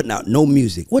you're not putting out no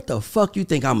music, what the fuck you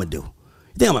think I'm gonna do?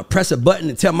 You think I'm gonna press a button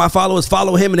and tell my followers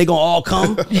follow him and they gonna all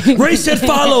come? Ray said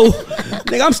follow.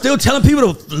 Nigga, I'm still telling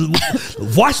people to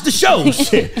watch the show.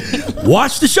 Shit.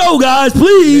 Watch the show, guys,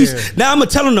 please. Yeah. Now I'm gonna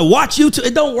tell them to watch you too.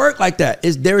 It don't work like that.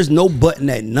 There is no button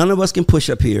that none of us can push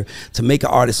up here to make an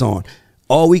artist on.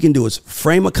 All we can do is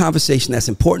frame a conversation that's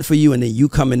important for you, and then you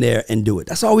come in there and do it.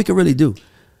 That's all we can really do.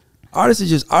 Artists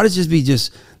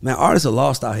are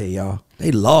lost out here, y'all.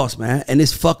 They lost, man. And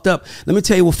it's fucked up. Let me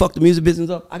tell you what fucked the music business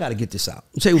up. I got to get this out.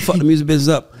 Let me tell you what fucked the music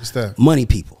business up. What's that? Money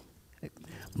people.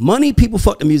 Money people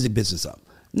fucked the music business up.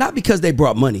 Not because they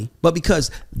brought money, but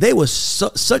because they were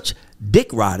such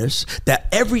dick riders that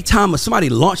every time somebody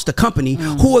launched a company,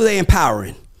 who are they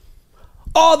empowering?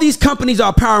 All these companies are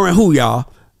empowering who, y'all?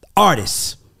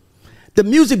 Artists. The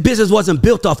music business wasn't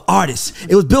built off artists.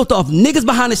 It was built off niggas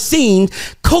behind the scenes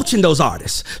coaching those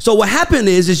artists. So what happened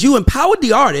is you empowered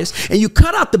the artists and you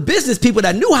cut out the business people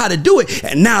that knew how to do it.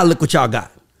 And now look what y'all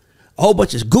got. A whole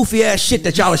bunch of goofy ass shit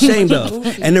that y'all ashamed of.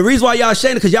 And the reason why y'all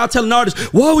ashamed is because y'all telling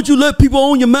artists, why would you let people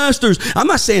own your masters? I'm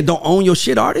not saying don't own your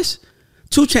shit, artists.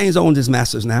 2 Chainz owns his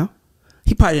masters now.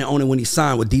 He probably didn't own it when he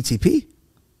signed with DTP.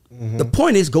 The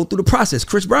point is, go through the process.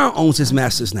 Chris Brown owns his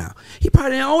masters now. He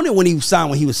probably didn't own it when he signed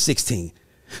when he was 16.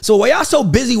 So why y'all so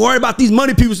busy worried about these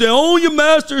money people saying, own your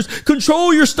masters,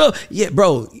 control your stuff? Yeah,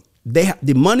 bro,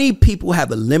 the money people have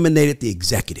eliminated the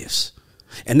executives.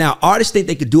 And now artists think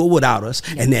they could do it without us,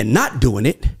 and they're not doing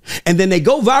it. And then they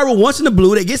go viral once in the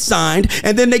blue, they get signed,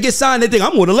 and then they get signed, they think,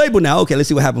 I'm with a label now. Okay, let's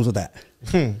see what happens with that.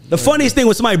 The funniest thing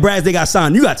when somebody brags they got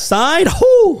signed, you got signed?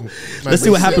 Whoo! Let's see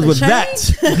what happens with that.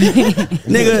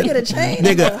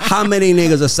 nigga, how many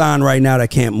niggas are signed right now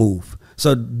that can't move?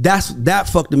 So that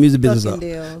fucked the music business up.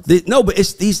 But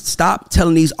it's these, stop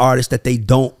telling these artists that they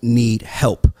don't need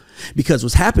help. Because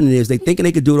what's happening is they thinking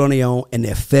they could do it on their own and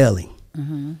they're failing.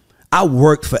 I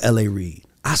worked for L.A. Reid.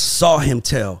 I saw him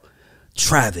tell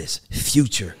Travis,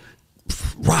 Future,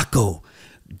 Rocco,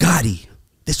 Gotti,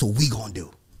 this is what we gonna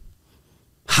do.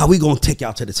 How we gonna take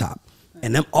y'all to the top?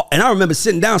 And I remember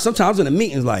sitting down sometimes in the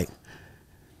meetings like,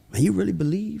 man, you really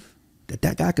believe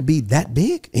that guy could be that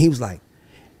big? And he was like,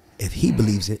 if he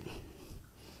believes it,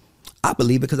 I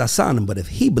believe it because I signed him. But if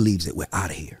he believes it, we're out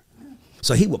of here.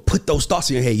 So he would put those thoughts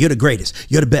in your head. You're the greatest.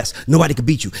 You're the best. Nobody could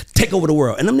beat you. Take over the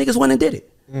world. And them niggas went and did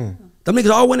it. Them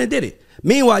niggas all went and did it.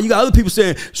 Meanwhile, you got other people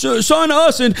saying, sign to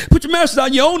us and put your masters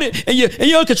out. You own it and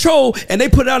you're in control. And they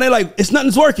put it out there like,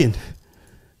 nothing's working.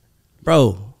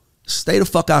 Bro, stay the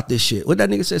fuck out this shit. What that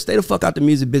nigga said, stay the fuck out the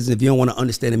music business if you don't want to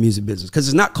understand the music business. Because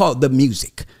it's not called the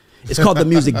music. It's called the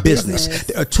music business.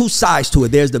 There are two sides to it.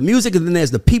 There's the music and then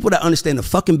there's the people that understand the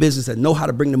fucking business that know how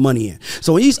to bring the money in.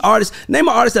 So when these artists, name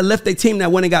an artist that left their team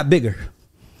that went and got bigger.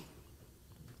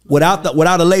 Without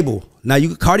a label. Now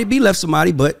Cardi B left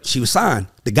somebody, but she was signed.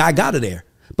 The guy got her there.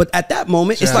 But at that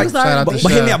moment, it's like, but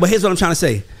hear me out, but here's what I'm trying to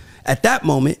say. At that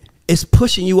moment, it's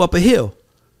pushing you up a hill.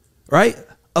 Right?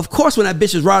 Of course, when that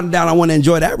bitch is riding down, I want to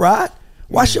enjoy that ride.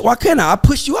 Why can't I? I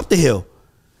pushed you up the hill.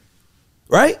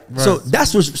 Right? So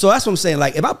that's what I'm saying.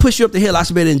 Like, if I push you up the hill, I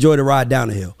should be able to enjoy the ride down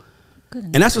the hill.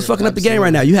 And that's what's fucking up the game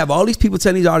right now. You have all these people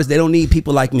telling these artists they don't need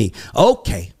people like me.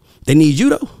 Okay. They need you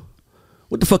though.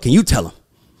 What the fuck can you tell them?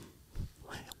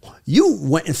 You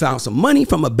went and found some money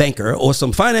from a banker or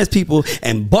some finance people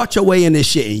and bought your way in this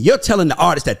shit. And you're telling the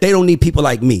artists that they don't need people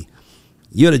like me.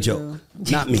 You're the joke,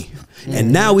 not me.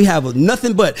 And now we have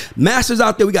nothing but masters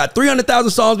out there. We got 300,000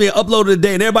 songs being uploaded a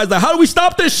day. And everybody's like, how do we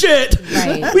stop this shit?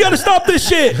 Right. We got to stop this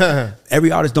shit.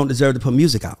 Every artist don't deserve to put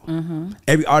music out.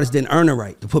 Every artist didn't earn a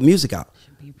right to put music out.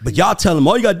 But y'all tell them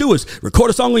all you got to do is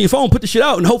record a song on your phone, put the shit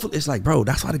out. And hopefully it's like, bro,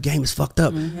 that's why the game is fucked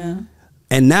up.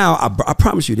 And now I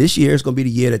promise you, this year is going to be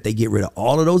the year that they get rid of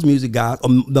all of those music guys.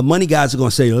 The money guys are going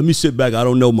to say, let me sit back. I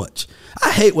don't know much.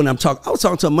 I hate when I was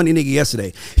talking to a money nigga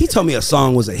yesterday. He told me a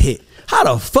song was a hit. How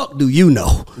the fuck do you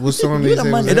know? What song is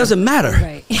it? It doesn't matter.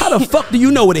 Right. How the fuck do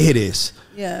you know what a hit is?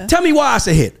 Yeah. Tell me why it's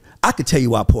a hit. I could tell you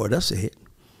why Pour It Up's a hit.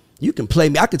 You can play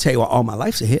me. I could tell you why All My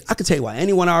Life's a hit. I could tell you why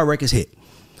any one of our records hit.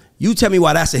 You tell me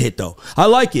why that's a hit though. I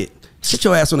like it. Sit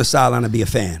your ass on the sideline and be a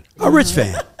fan. A rich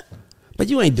fan. But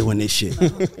you ain't doing this shit.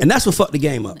 And that's what fucked the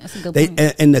game up. That's a good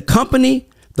point. And the company,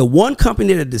 the one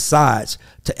company that decides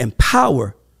to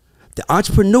empower the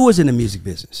entrepreneurs in the music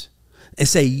business and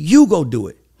say, you go do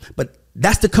it. But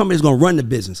that's the company that's going to run the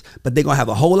business. But they're going to have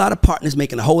a whole lot of partners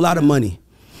making a whole lot of money.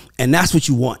 And that's what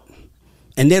you want.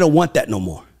 And they don't want that no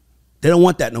more. They don't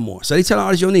want that no more. So they tell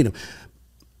artists you don't need them.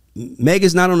 Meg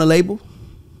is not on the label.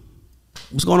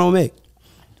 What's going on with Meg?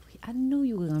 I knew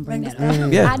you were gonna bring that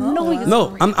up. Yeah. I knew you was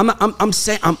No, I'm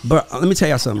saying, but let me tell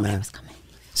y'all something, man.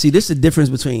 See, this is the difference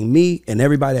between me and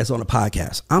everybody that's on the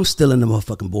podcast. I'm still in the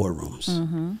motherfucking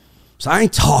boardrooms. So I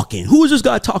ain't talking. Who is this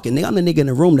guy talking? I'm the nigga in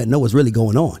the room that know what's really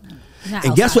going on.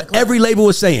 And guess what every label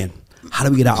was saying? How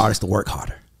do we get our artists to work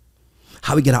harder?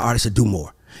 How do we get our artists to do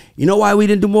more? You know why we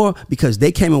didn't do more? Because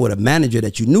they came in with a manager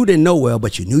that you knew didn't know well,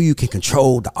 but you knew you can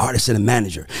control the artist and the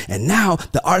manager. And now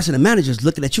the artist and the manager is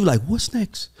looking at you like, what's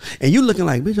next? And you looking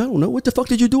like, bitch, I don't know. What the fuck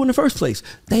did you do in the first place?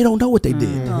 They don't know what they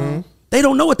did. They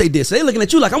don't know what they did. So they looking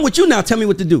at you like, I'm with you now. Tell me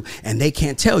what to do. And they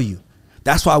can't tell you.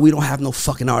 That's why we don't have no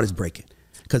fucking artists breaking.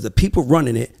 Because the people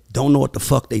running it don't know what the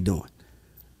fuck they doing.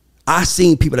 I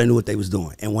seen people that knew what they was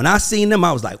doing. And when I seen them,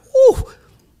 I was like, ooh,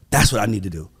 that's what I need to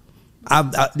do.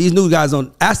 These new guys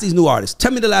ask these new artists,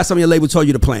 tell me the last time your label told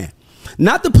you to plan.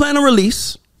 Not the plan of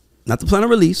release. Not the plan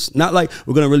of release. Not like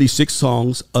we're going to release 6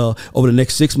 songs over the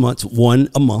next 6 months, 1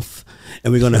 a month.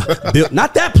 And we're going to build.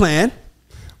 Not that plan.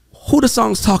 Who the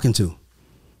song's talking to?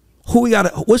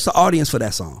 What's the audience for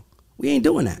that song? We ain't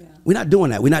doing that. Yeah. We're not doing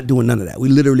that. We're not doing none of that. We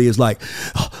literally is like,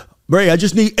 Bray, I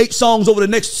just need 8 songs over the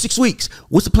next 6 weeks.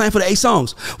 What's the plan for the 8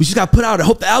 songs? We just got to put out. I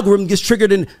hope the algorithm gets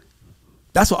triggered. And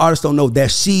that's what artists don't know. Their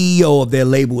CEO of their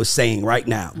label is saying right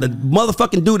now. The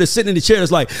motherfucking dude that's sitting in the chair is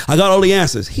like, I got all the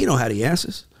answers. He don't have the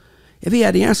answers. If he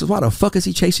had the answers, why the fuck is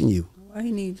he chasing you? Why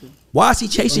he needs you? Why is he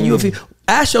chasing you?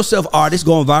 Ask yourself, artists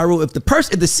going viral, if the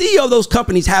CEO of those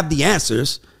companies have the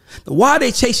answers, then why are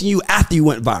they chasing you after you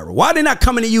went viral? Why are they not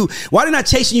coming to you? Why are they not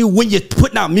chasing you when you're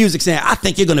putting out music saying, I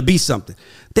think you're going to be something?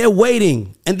 They're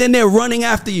waiting, and then they're running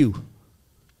after you.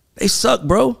 They suck,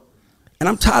 bro. And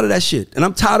I'm tired of that shit. And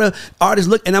I'm tired of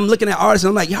artists and I'm looking at artists and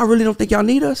I'm like, y'all really don't think y'all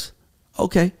need us?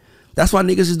 Okay. That's why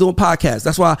niggas is doing podcasts.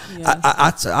 That's why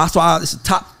that's why it's the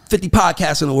top 50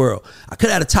 podcasts in the world. I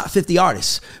could have had a top 50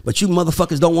 artists, but you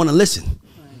motherfuckers don't want to listen.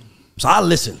 Right. So I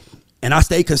listen. And I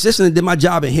stayed consistent and did my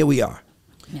job, and here we are.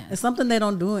 Yeah. It's something they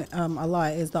don't do a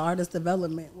lot is the artist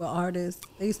development with artists.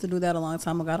 They used to do that a long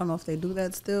time ago. I don't know if they do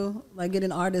that still. Like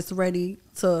getting artists ready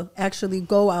to actually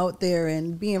go out there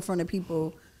and be in front of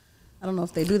people. I don't know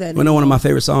if they do that. You know one of my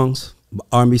favorite songs,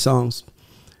 R&B songs?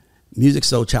 Music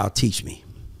Soul Child, Teach Me.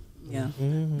 Yeah.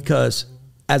 Because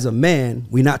as a man,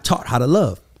 we're not taught how to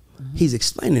love. He's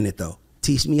explaining it though.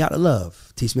 Teach me how to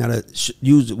love. Teach me how to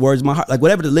use words in my heart. Like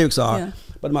whatever the lyrics are. Yeah.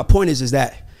 But my point is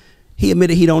that he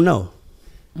admitted he don't know.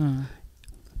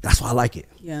 That's why I like it.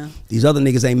 Yeah. These other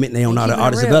niggas ain't admitting they don't know how to keeping it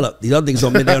artists real. develop. These other niggas don't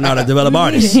admit they don't know how to develop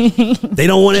artists. They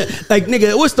don't want it. Like,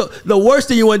 nigga, what's the worst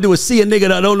thing you want to do is see a nigga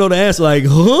that don't know the answer. Like,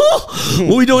 huh?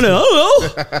 What we doing there? I don't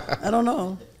know. I don't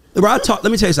know. Bro, let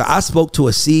me tell you something. I spoke to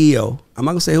a CEO. I'm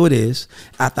not going to say who it is.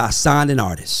 After I signed an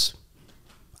artist.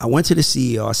 I went to the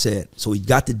CEO. I said, so we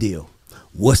got the deal.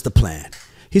 What's the plan?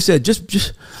 He said,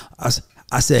 I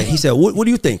said, he said, what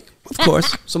do you think? Of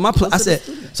course. So my plan, I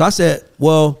said,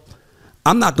 well,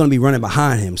 I'm not going to be running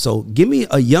behind him. So give me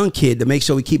a young kid to make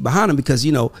sure we keep behind him because,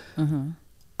 you know,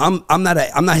 I'm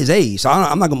not his age. So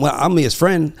I'm his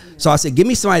friend. So I said, give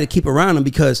me somebody to keep around him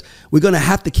because we're going to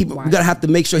have to keep, we're going to have to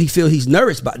make sure he feels he's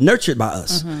nurtured by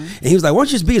us. And he was like, why don't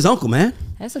you just be his uncle, man?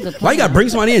 That's a good point. Why you got to bring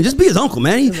somebody in? Just be his uncle,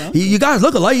 man. You guys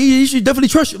look alike. You should definitely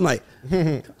trust him. Like,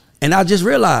 and I just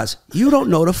realized you don't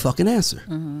know the fucking answer.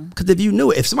 Because if you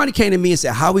knew it, if somebody came to me and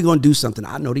said, how are we going to do something?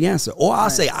 I know the answer. Or I'll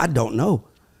say, I don't know.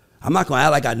 I'm not going to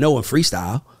act like I know in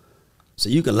freestyle. So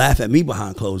you can laugh at me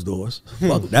behind closed doors.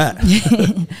 Fuck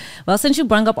that. Well, since you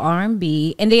brought up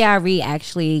R&B, NDRE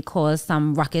actually caused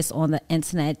some ruckus on the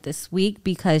internet this week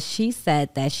because she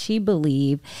said that she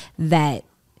believed that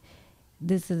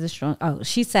this is a strong. Oh,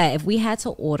 she said if we had to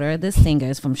order the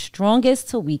singers from strongest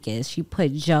to weakest, she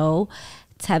put Joe,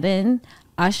 Tevin,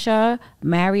 Usher,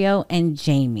 Mario, and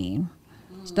Jamie.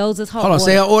 Those is her. Hold on, order.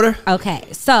 say her order. Okay,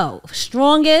 so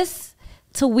strongest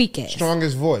to weakest.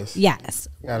 Strongest voice. Yes.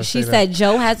 Gotta She say said that.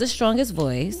 Joe has the strongest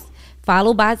voice,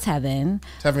 followed by Tevin.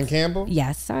 Tevin Campbell.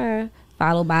 Yes, sir.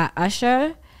 Followed by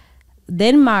Usher,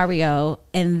 then Mario,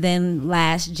 and then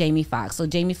last Jamie Foxx. So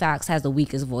Jamie Foxx has the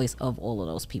weakest voice of all of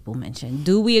those people mentioned.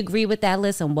 Do we agree with that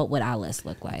list, and what would our list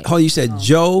look like? Oh, you said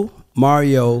Joe,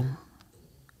 Mario.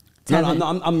 Tevin.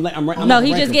 No, I'm No,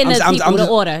 he's just getting the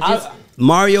order. Just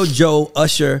Mario, Joe,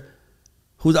 Usher.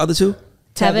 Who's the other two?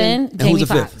 Tevin, And Jamie who's the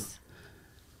Foxx. fifth?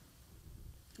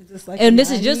 Like And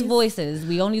this is just voices.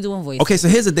 We only doing voices. Okay, so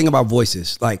here's the thing about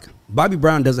voices. Like, Bobby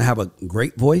Brown doesn't have a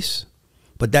great voice,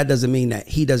 but that doesn't mean that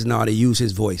he doesn't know how to use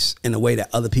his voice in a way that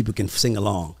other people can sing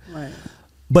along. Right.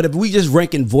 But if we just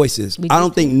ranking voices, I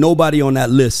don't think nobody on that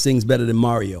list sings better than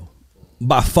Mario.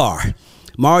 By far.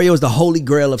 Mario is the holy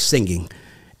grail of singing.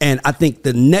 And I think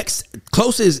the next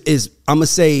closest is, I'm going to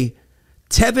say,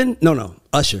 Tevin. No,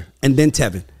 Usher. And then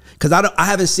Tevin. Because I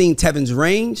haven't seen Tevin's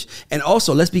range. And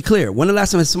also, let's be clear. When the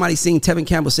last time somebody seen Tevin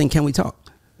Campbell sing Can We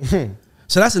Talk?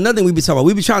 So that's another thing we be talking about.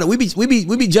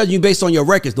 We be judging you based on your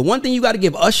records. The one thing you got to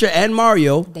give Usher and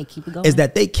Mario They keep it going. is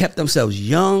that they kept themselves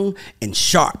young and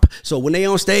sharp. So when they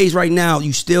on stage right now,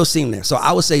 you still see them there. So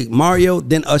I would say Mario,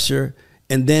 then Usher,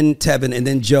 and then Tevin, and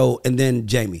then Joe, and then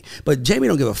Jamie. But Jamie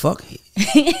don't give a fuck.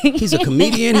 He's a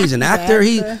comedian. He's an actor.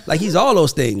 He's all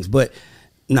those things. But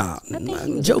nah,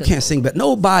 Joe can't sing better.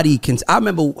 Nobody can. I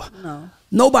remember.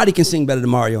 Nobody can sing better than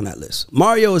Mario on that list.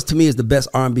 Mario to me is the best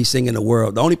R&B singer in the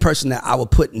world. The only person that I would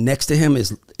put next to him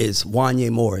is Wanye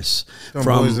Morris from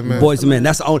Boyz II Men.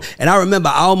 That's the only. And I remember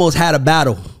I almost had a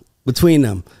battle between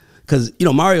them because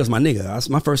Mario's my nigga. That's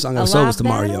my first song I ever sold was to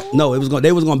Mario. No, they was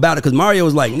going to battle because Mario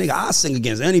was like, nigga, I sing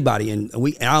against anybody, and I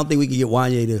don't think we could get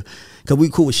Wanye to, because we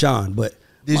cool with Sean. But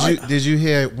did you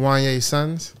hear Wanye's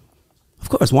sons? Of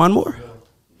course, Juan Moore.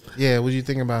 Yeah, what do you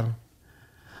think about him?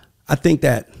 I think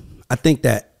that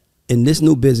in this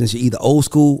new business, you're either old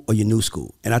school or you're new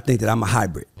school. And I think that I'm a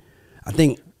hybrid. I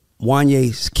think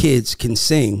Wanye's kids can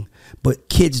sing, but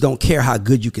kids don't care how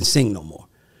good you can sing no more.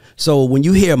 So when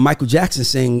you hear Michael Jackson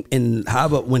sing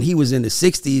when he was in the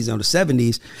 60s or the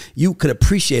 70s, you could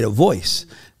appreciate a voice.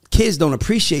 Kids don't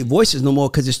appreciate voices no more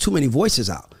because there's too many voices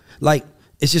out. Like,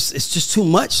 it's just too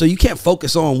much. So you can't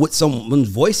focus on what someone's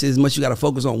voice is, much you got to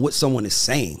focus on what someone is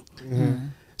saying. Mm-hmm.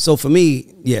 So for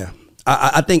me, yeah.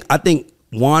 I think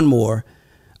Juan Moore,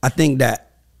 I think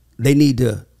that they need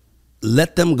to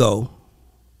let them go.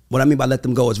 What I mean by let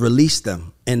them go is release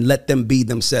them and let them be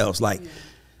themselves. Like,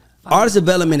 artist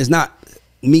development is not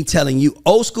me telling you.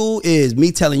 Old school is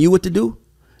me telling you what to do.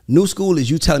 New school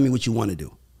is you telling me what you want to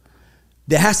do.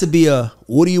 There has to be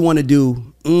what do you want to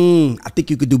do? I think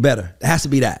you could do better. There has to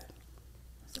be that.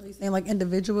 So you're saying like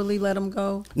individually let them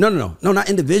go? No, not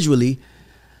individually.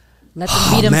 Let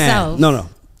them be themselves. No.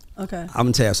 Okay. I'm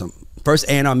gonna tell you something. First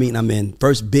A&R meeting I'm in,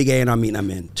 first big A&R meeting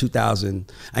I'm in,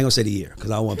 2000. I ain't gonna say the year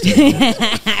because I don't want to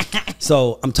tell you.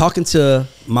 So I'm talking to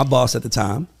my boss at the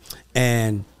time,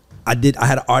 and I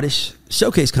had an artist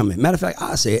showcase come in. Matter of fact,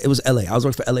 I say it was LA. I was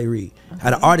working for LA Reid. I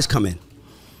had an artist come in,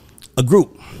 a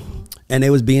group, and they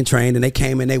was being trained, and they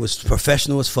came in. They was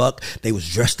professional as fuck. They was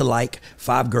dressed alike.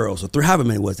 5 girls or 3, however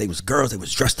many it was. They was girls. They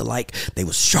was dressed alike. They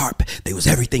was sharp. They was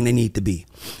everything they need to be,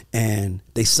 and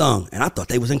they sung. And I thought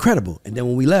they was incredible. And then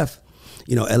when we left,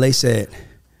 LA said,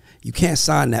 You can't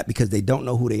sign that because they don't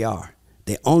know who they are.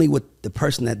 They only what the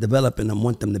person that developing them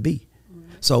want them to be.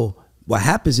 So what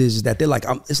happens is that they're like,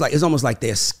 it's almost like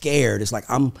they're scared. It's like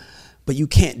but you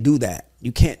can't do that.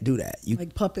 You can't do that. You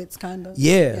like puppets, kind of.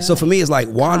 Yeah. So for me, it's like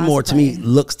Juan Moore to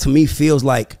me feels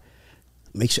like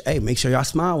make sure y'all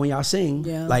smile when y'all sing.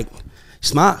 Yeah. Like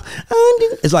smile.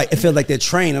 It's like it feels like they're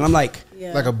trained, and I'm like,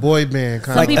 like a boy band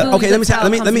kind like of. okay,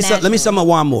 let me sum up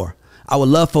Juan Moore. I would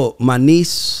love for my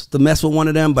niece to mess with one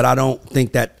of them, but I don't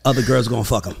think that other girls are gonna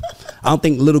fuck them. I don't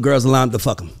think little girls allowed to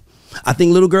fuck them. I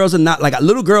think little girls are not like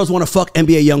little girls want to fuck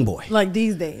NBA YoungBoy. Like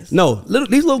these days. No,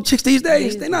 these little chicks these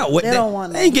days, they not what they don't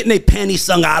want. They ain't getting their panties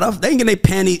sung out of. They ain't getting their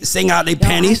panties sing out their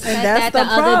panties. And that's the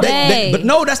problem. But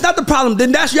no, that's not the problem.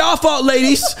 Then that's y'all fault,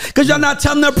 ladies, because y'all not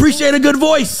telling them to appreciate a good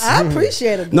voice. I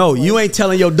appreciate it. No, you ain't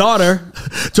telling your daughter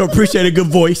to appreciate a good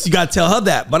voice. You got to tell her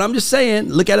that. But I'm just saying,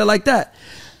 look at it like that.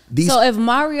 So if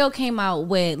Mario came out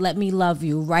with "Let Me Love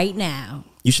You" right now,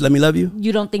 you should let me love you.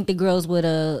 You don't think the girls would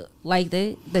have liked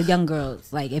it? The young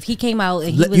girls, like if he came out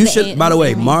and he was you should. By the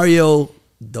way, Mario,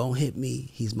 don't hit me.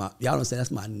 He's my. Y'all don't say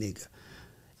that's my nigga.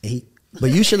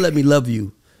 But you should let me love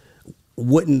you.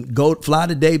 Wouldn't go fly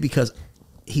today because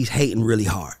he's hating really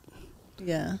hard.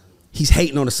 Yeah. He's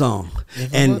hating on the song,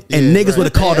 and niggas would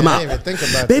have called him out.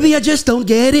 Baby, I just don't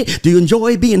get it. Do you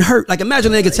enjoy being hurt? Like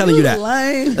imagine a nigga telling you that.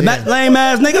 Lame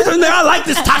ass nigga. I like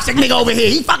this toxic nigga over here.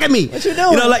 He fucking me. What you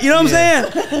doing? You know what I'm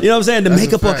saying? You know what I'm saying? The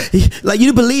makeup on, like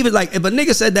you believe it. Like if a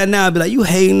nigga said that now, I'd be like, you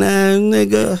hating that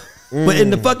nigga. But in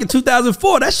the fucking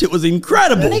 2004, that shit was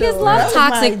incredible. Niggas love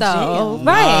toxic though,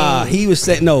 right? He was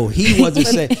saying no. He wasn't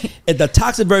saying. At the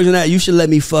toxic version of that, you should let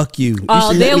me fuck you.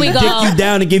 Oh, there we go. Dick you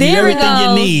down and give you everything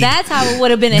you need. That's how it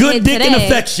would have been. Good dick and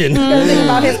affection.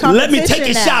 Let me take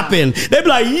you shopping. They'd be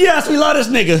like, yes, we love this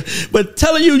nigga. But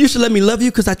telling you should let me love you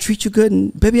because I treat you good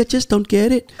and baby, I just don't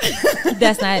get it.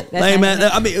 That's not. Like, man,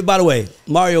 I mean, by the way,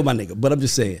 Mario, my nigga. But I'm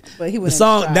just saying, but he the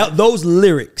song, those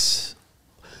lyrics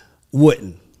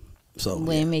wouldn't. So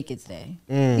wouldn't make it stay.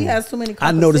 He has too many.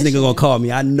 I know this nigga gonna call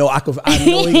me. I know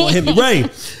he gonna hit me. Ray,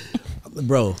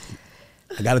 bro,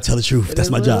 I gotta tell the truth.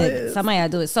 That's my job. Somebody gotta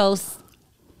do it. So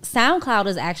SoundCloud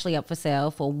is actually up for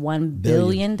sale for $1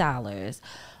 billion.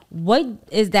 What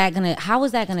is that gonna? How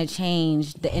is that gonna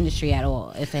change the industry at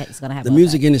all? If it's gonna have the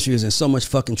music industry is in so much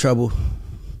fucking trouble.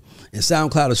 And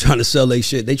SoundCloud is trying to sell their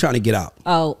shit. They trying to get out.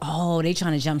 Oh, they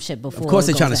trying to jump ship before. Of course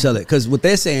they trying to sell it. Because what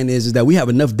they're saying is that we have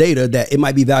enough data that it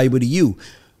might be valuable to you.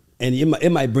 And it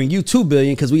might bring you $2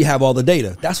 billion because we have all the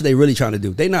data. That's what they really trying to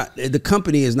do. The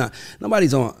company is not,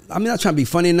 nobody's on, I'm not trying to be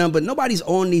funny enough, but nobody's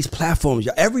on these platforms.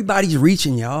 Y'all. Everybody's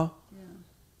reaching, y'all. Yeah.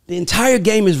 The entire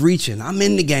game is reaching. I'm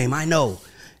in the game, I know.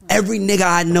 Every nigga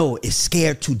I know is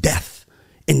scared to death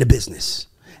in the business.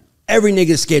 Every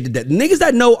nigga is scared to death. The niggas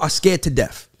that know are scared to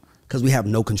death. Because we have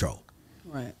no control.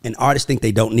 Right. And artists think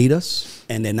they don't need us,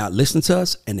 and they're not listening to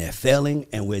us, and they're failing,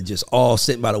 and we're just all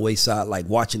sitting by the wayside like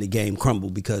watching the game crumble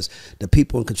because the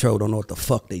people in control don't know what the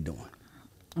fuck they doing.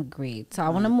 Agreed. So I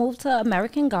want to move to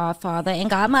American Godfather and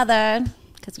Godmother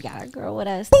because we got our girl with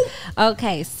us. Boop.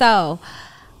 Okay, so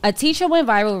a teacher went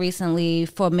viral recently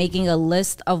for making a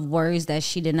list of words that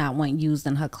she did not want used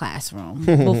in her classroom.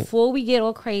 Before we get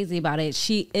all crazy about it,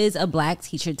 she is a black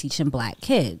teacher teaching black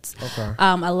kids. Okay.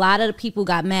 A lot of the people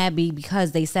got mad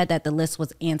because they said that the list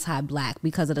was anti-black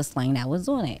because of the slang that was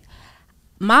on it.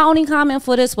 My only comment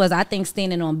for this was I think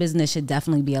standing on business should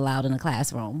definitely be allowed in the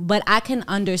classroom. But I can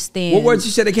understand. What words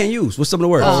you said they can't use? What's some of the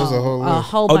words? A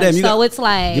whole bunch. Damn, so it's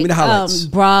like, give me the highlights.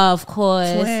 Bruh, of course.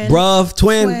 Bruh,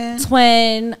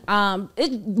 twin.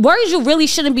 Words you really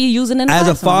shouldn't be using in the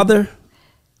classroom. As a father,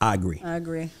 I agree.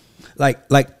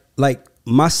 Like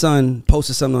my son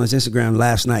posted something on his Instagram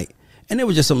last night. And there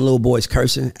was just some little boys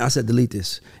cursing. I said, delete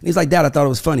this. And he's like, Dad, I thought it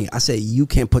was funny. I said, you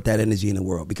can't put that energy in the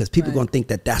world because people are going to think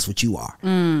that that's what you are.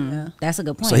 Yeah. That's a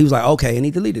good point. So he was like, okay. And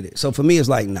he deleted it. So for me, it's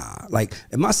like, nah. Like,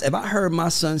 if I heard my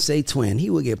son say twin, he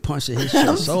would get punched in his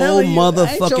chest so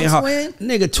motherfucking hard.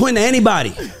 Nigga, twin to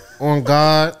anybody. On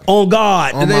God. On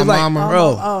God. On my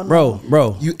mama.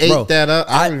 Bro. You ate that up.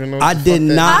 I don't even know. I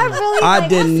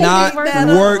did not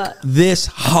work this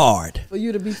hard for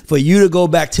you to go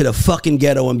back to the fucking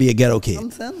ghetto and be a ghetto kid. I'm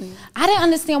telling you. I didn't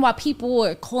understand why people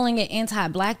were calling it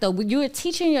anti-black though. You were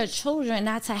teaching your children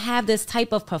not to have this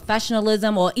type of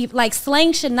professionalism or like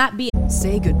slang should not be.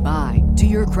 Say goodbye to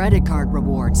your credit card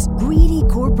rewards. Greedy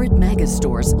corporate mega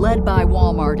stores led by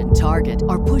Walmart and Target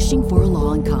are pushing for a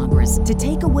law in Congress to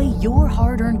take away your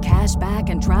hard-earned cash back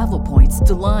and travel points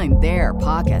to line their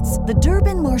pockets. The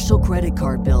Durbin-Marshall credit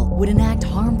card bill would enact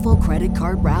harmful credit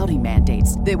card routing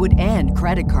mandates that would end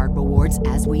credit card rewards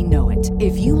as we know it.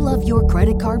 If you love your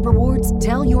credit card rewards,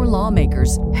 tell your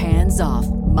lawmakers, hands off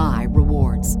my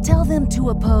rewards. Tell them to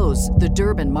oppose the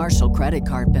Durbin Marshall credit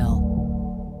card bill.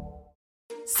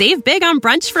 Save big on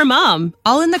brunch for mom,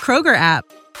 all in the Kroger app.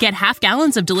 Get half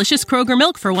gallons of delicious Kroger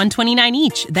milk for $1.29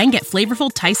 each. Then get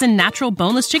flavorful Tyson natural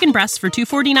boneless chicken breasts for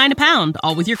 $2.49 a pound,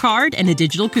 all with your card and a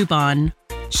digital coupon.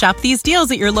 Shop these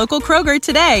deals at your local Kroger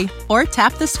today, or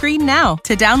tap the screen now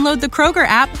to download the Kroger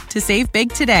app to save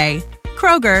big today.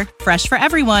 Kroger, fresh for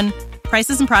everyone.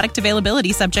 Prices and product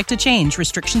availability subject to change.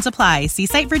 Restrictions apply. See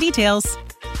site for details.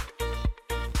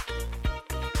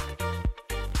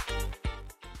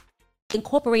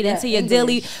 Incorporate into your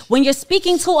daily when you're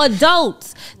speaking to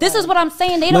adults. This is what I'm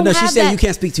saying. They don't have she that. said you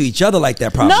can't speak to each other like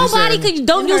that. Probably. Nobody could.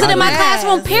 Don't use it in my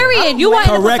classroom. Period. You are in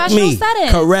a professional setting.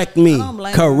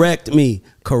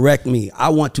 Correct me. I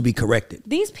want to be corrected.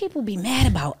 These people be mad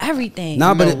about everything.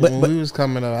 Nah, but when we was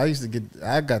coming up,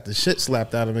 I got the shit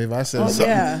slapped out of me if I said something.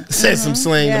 Yeah. Said some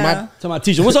slang to my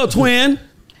teacher. What's up, twin?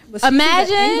 But she's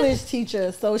Imagine an English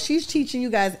teacher, so she's teaching you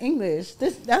guys English.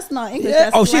 That's not English. Yeah.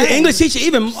 That's She's an slang. English teacher.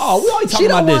 We always talking She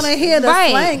don't about want to this. hear the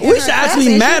slang. in We her should class, actually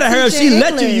and mad at her if she teaching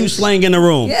let you English. use slang in the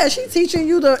room. Yeah, she's teaching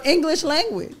you the English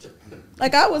language.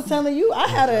 Like I was telling you, I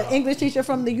had an English teacher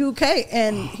from the UK,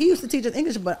 and he used to teach us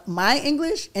English, but my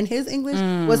English and his English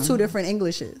was two different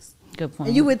Englishes. Good point.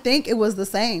 And you would think it was the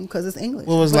same because it's English.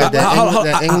 What was like that?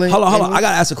 Hold on. I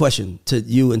gotta ask a question to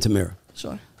you and Tamira.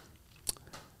 Sure.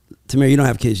 Tamira, you don't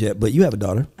have kids yet, but you have a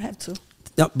daughter. I have two.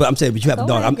 No, but I'm saying, but you have a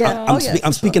daughter.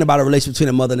 I'm speaking about a relationship between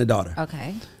a mother and a daughter.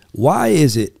 Okay. Why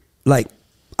is it like?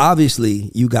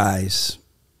 Obviously, you guys.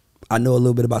 I know a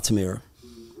little bit about Tamira,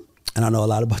 and I know a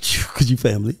lot about you because you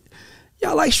family.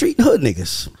 Y'all like street and hood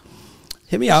niggas.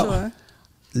 Hear me out. Sure.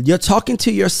 You're talking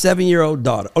to your 7-year-old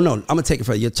daughter. Oh no, I'm gonna take it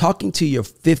further. You're talking to your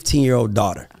 15-year-old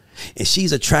daughter, and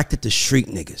she's attracted to street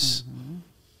niggas.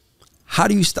 How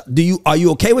do you stop? Are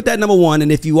you okay with that? Number one,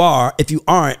 and if you aren't,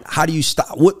 how do you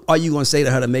stop? What are you going to say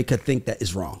to her to make her think that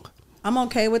is wrong? I'm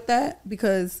okay with that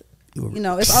because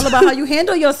it's all about how you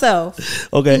handle yourself.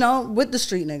 Okay. With the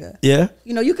street nigga. Yeah.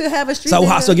 You could have a street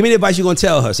nigga. So give me the advice you're going to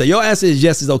tell her. So your answer is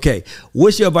yes, it's okay.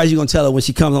 What's your advice you're going to tell her when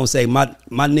she comes home and say my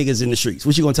nigga's in the streets?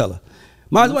 What you going to tell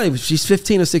her? She's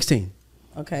 15 or 16.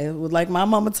 Okay, like my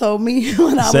mama told me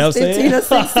when I was 15 or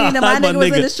 16 and my nigga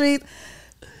was in the streets.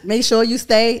 Make sure you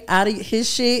stay out of his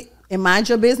shit and mind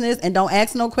your business and don't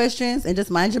ask no questions and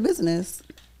just mind your business.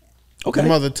 Okay. Your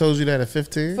mother told you that at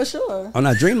 15? For sure. Oh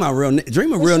no, Dream a real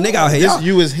nigga out here.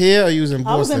 You was here or you was in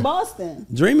Boston? I was in Boston.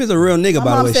 Dream is a real nigga, My by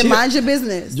the mom way. said, mind your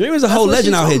business. Dream is a whole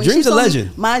legend out here. Dream's a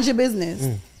legend. Mind your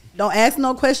business. Don't ask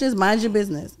no questions. Mind your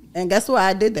business. And guess what?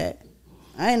 I did that.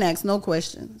 I ain't asked no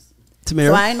questions. Tamira,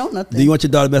 so I ain't know nothing. Do you want your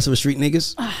daughter messing with street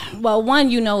niggas? Well, one,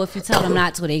 if you tell them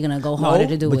not to, they're gonna go harder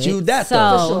to do it. But you that so,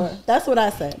 though. For sure. That's what I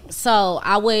said. So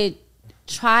I would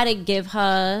try to give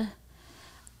her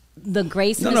the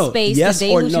grace and the space yes to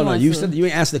date or who she no. wants You to. said you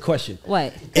ain't answered the question.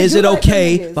 What? Is you it like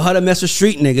okay them niggas. for her to mess with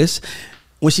street niggas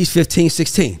when she's 15,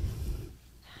 16?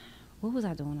 What was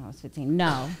I doing when I was 15?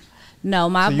 No,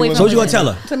 my So boyfriend. So what you gonna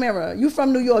tell her? Tamara, you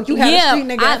from New York. You had a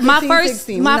street nigga at 15, my first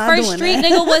 16. my first street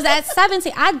nigga was at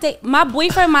 17. My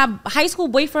boyfriend, my high school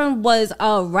boyfriend was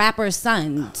a rapper's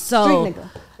son. So Street nigga.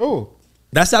 Oh.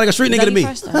 That sound like a street nigga to me.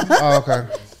 Oh, okay.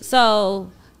 So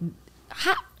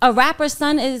a rapper's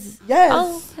son is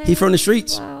Yes. He from the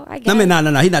streets. Well, I I mean,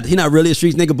 no. He not really a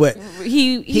streets nigga, but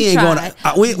he ain't tried.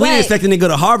 going. We didn't expect him to go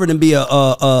to Harvard and be a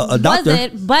doctor.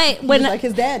 Wasn't, but when like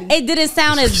his daddy. it didn't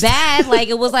sound as bad. Like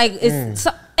it was like it's.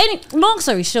 So, long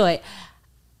story short,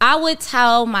 I would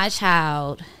tell my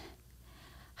child,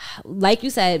 like you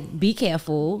said, be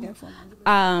careful.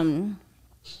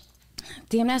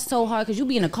 Damn, that's so hard because you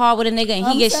be in a car with a nigga and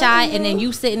he get shot and then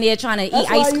you sitting there trying to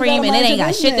eat ice cream and it ain't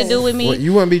got shit to do with me. What,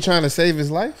 you wouldn't be trying to save his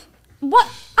life?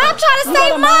 What? I'm trying to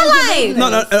save my life.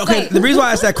 No. Okay. The reason why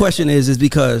I asked that question is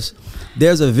because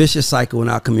there's a vicious cycle in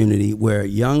our community where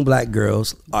young black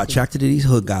girls are attracted to these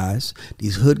hood guys.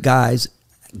 These hood guys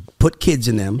put kids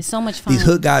in them. It's so much fun. These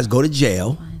hood guys go to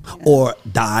jail or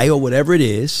die or whatever it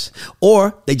is,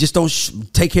 or they just don't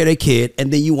take care of their kid,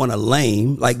 and then you want a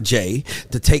lame like Jay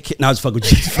to take care. No, I was fucking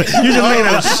with you. You just looking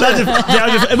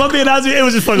at me. If I'm being honest with you, it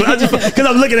was just fucking because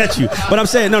I'm looking at you. But I'm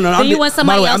saying no. Then you want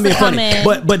somebody else to come in.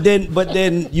 But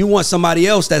then you want somebody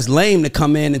else that's lame to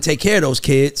come in and take care of those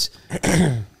kids.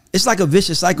 It's like a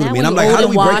vicious cycle to me. And I'm like, how do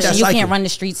we break that cycle? You can't run the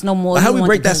streets no more. How do we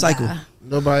break that cycle?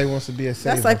 Nobody wants to be a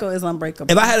saver. That cycle is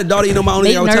unbreakable. If I had a daughter, my only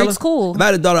thing I would tell her. Cool. If I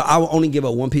had a daughter, I would only give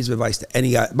her one piece of advice to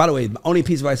any guy. By the way, the only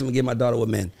piece of advice I'm gonna give my daughter with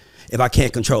men, if I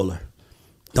can't control her,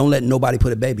 don't let nobody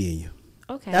put a baby in you.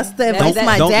 Okay. That's the advice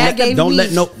my dad gave me. Don't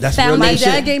let no. That's real My nigga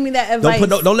dad shit. gave me that advice.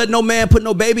 Don't let no man put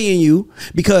no baby in you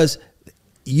because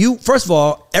you, first of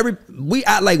all, we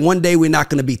act like one day we're not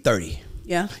going to be 30.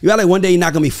 Yeah. You act like one day you're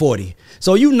not going to be 40.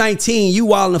 So you 19, you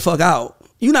wilding the fuck out.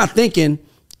 You're not thinking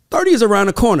 30 is around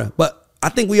the corner. But I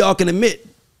think we all can admit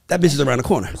that bitch is around the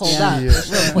corner. Hold up.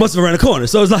 Must be around the corner.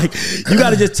 So it's like, you got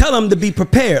to just tell them to be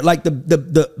prepared. Like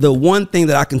the one thing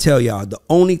that I can tell y'all, the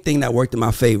only thing that worked in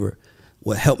my favor,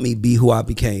 what helped me be who I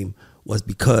became, was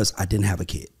because I didn't have a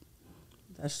kid.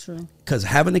 That's true. Because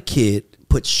having a kid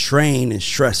puts strain and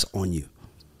stress on you.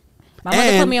 My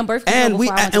mother put me on birth control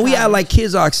and we act like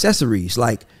kids are accessories.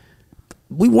 Like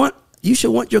you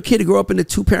should want your kid to grow up in a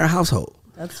 2-parent household.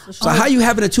 That's for sure. So how you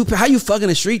having a 2-parent? How you fucking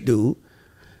a street dude?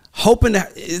 Hoping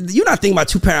that you're not thinking about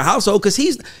 2-parent household because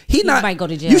he not. might go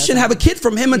to jail You shouldn't have a kid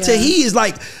from him until he is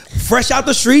like fresh out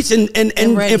the streets and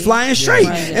flying straight.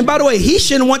 Right. And by the way, he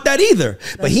shouldn't want that either.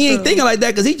 But he ain't true. thinking like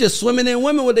that because he just swimming in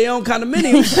women with their own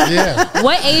condominiums. Yeah.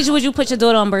 What age would you put your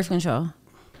daughter on birth control?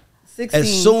 16.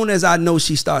 As soon as I know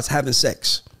she starts having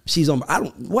sex, she's on.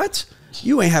 What?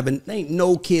 You ain't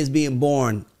no kids being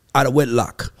born out of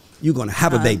wedlock. You're gonna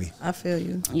have a baby. I feel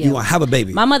you. Yeah. You're gonna have a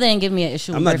baby. My mother didn't give me an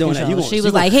issue. I'm with not doing birth that. control. She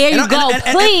was like, "Here you go,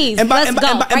 please, let's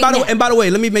go." And by the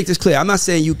way, let me make this clear. I'm not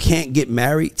saying you can't get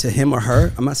married to him or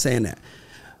her. I'm not saying that.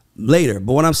 Later,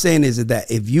 but what I'm saying is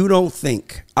that if you don't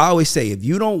think, I always say, if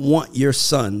you don't want your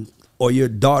son or your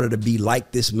daughter to be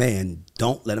like this man,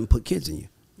 don't let him put kids in you.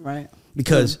 Right.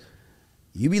 Because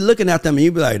you be looking at them and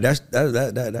you be like, that's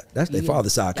their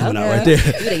father's side coming out right there.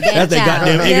 That's their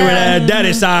goddamn ignorant ass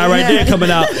daddy side right there coming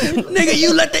out. Nigga,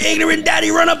 you let the ignorant daddy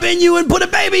run up in you and put a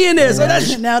baby in there. So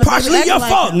that's Now the baby partially acting your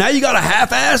like fault. him. Now you got a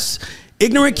half-ass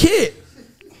ignorant kid.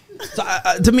 So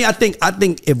to me, I think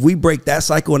if we break that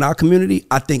cycle in our community,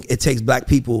 I think it takes black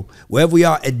people, wherever we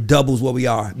are, it doubles what we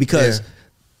are. Because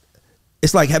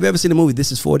it's like, have you ever seen the movie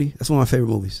This Is 40? That's one of my favorite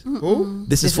movies.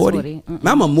 This is 40.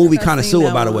 I'm a movie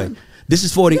connoisseur, by the way. This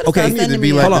is 40. Okay, You need to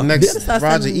be like hold the on. next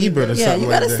Roger Ebert or Yeah, something you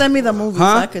like gotta that. send me the movie so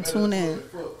I could tune in.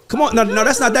 Come on, no,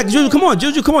 that's not that. Juju, come on,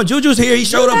 Juju's here. He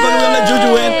showed up. Let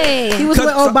Juju in. He was with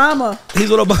Obama. He's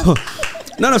with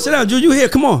Obama. No, sit down, Juju. Here,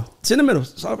 come on, sit in the middle.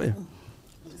 Stop here.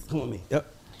 Come on, me.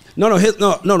 Yep.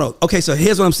 No. Okay, so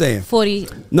here's what I'm saying. 40.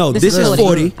 No, this is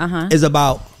 40. Is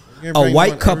about You a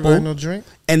white everybody couple, no drink?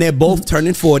 and they're both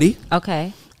turning 40.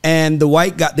 Okay. And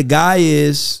the guy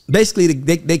is basically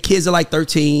their kids are like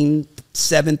 13,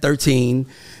 7, 13.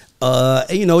 And,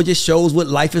 it just shows what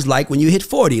life is like when you hit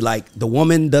 40. Like the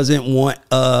woman doesn't want,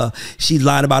 she's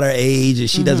lying about her age, and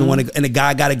she doesn't want to, and the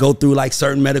guy got to go through like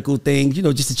certain medical things,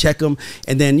 just to check him.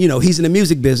 And then, he's in the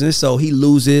music business, so he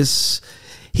loses,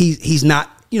 he's not,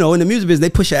 in the music business,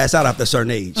 they push your ass out after a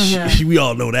certain age. We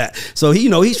all know that. So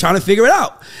he's trying to figure it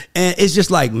out. And it's just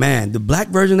like, man, the black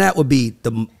version of that would be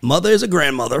the mother is a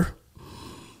grandmother.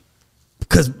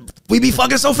 Because we be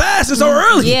fucking so fast and so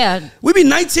early. Yeah. We be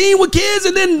 19 with kids,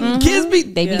 and then kids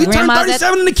They be we turn grandmas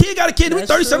 37 and the kid got a kid. We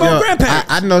 37 Yo, old grandparents.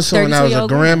 I know someone that was a 32-year-old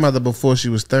grandmother before she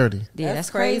was 30. Yeah, that's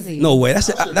crazy. No way. That's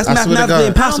I swear to mathematically God.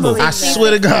 impossible. I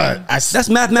swear to God. That's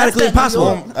mathematically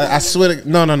impossible. I swear to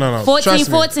no. 14, Trust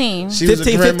me. 14. She was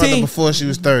 15, a grandmother 15. before she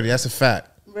was 30. That's a fact.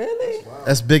 Really?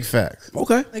 That's big fact.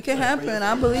 Okay. It can happen.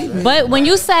 I believe it. But when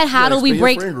you said how do we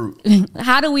break expand your friend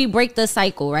how do we break the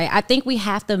cycle, right? I think we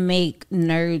have to make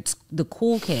nerds the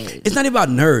cool kids. It's not even about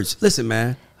nerds. Listen,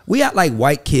 man. We act like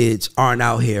white kids aren't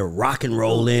out here rock and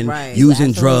rolling, Right. using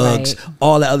Absolutely drugs, right.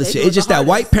 all that other They shit. do It's just the that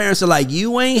white hardest. parents are like,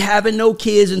 you ain't having no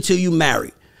kids until you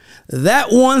marry.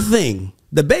 That one thing,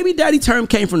 the baby daddy term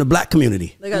came from the black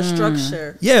community. They got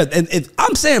structure. Yeah, and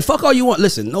I'm saying, fuck all you want.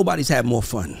 Listen, nobody's had more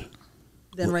fun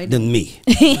than me.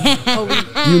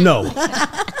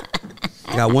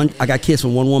 I got kids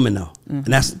from one woman though,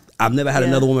 and I've never had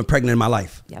another woman pregnant in my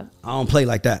life. Yep. I don't play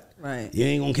like that. Right. You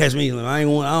ain't gonna catch me. I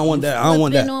don't want that. I don't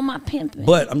want that. On my pimping.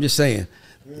 But I'm just saying,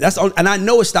 and I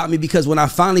know it stopped me because when I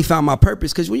finally found my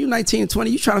purpose, because when you're 19 and 20,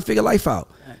 you're trying to figure life out.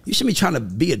 You shouldn't be trying to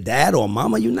be a dad or a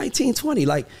mama. You're 19, 20.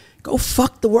 Like, go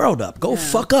fuck the world up. Go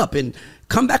fuck up and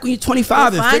come back when you're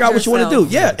 25 and find figure out what you want to do.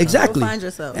 yourself. Yeah, exactly. Go find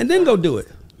yourself. And then go do it.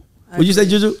 What'd you say,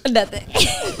 Juju? Nothing.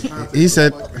 He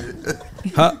said,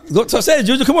 Huh? So say it,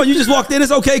 Juju. Come on, you just walked in.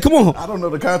 It's okay. Come on. I don't know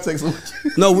the context of what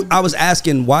you No, I was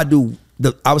asking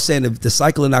I was saying the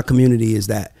cycle in our community is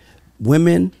that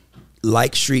women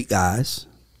like street guys,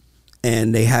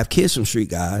 and they have kids from street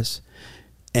guys,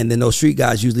 and then those street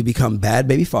guys usually become bad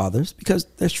baby fathers because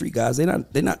they're street guys. They're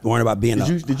not worrying about being.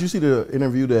 Did you see the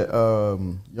interview that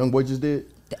Young Boy just did?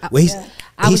 Well,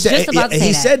 I was just about to say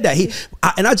he that. said that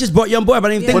I just brought Young Boy, but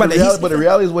I didn't even think about that. But the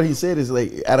reality is what he said is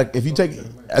like, if you took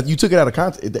it out of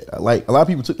context, like a lot of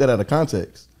people took that out of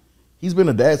context. he's been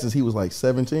a dad since he was like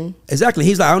 17. Exactly.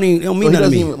 He's like, I don't mean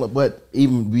nothing to me. But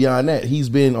even beyond that, he's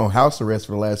been on house arrest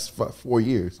for the last 4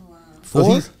 years. Wow.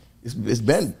 4? It's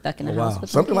been stuck in the house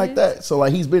with something like that. So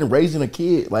like he's been raising a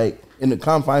kid like in the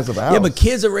confines of a house. Yeah, but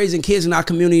kids are raising kids in our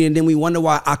community, and then we wonder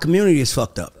why our community is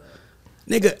fucked up.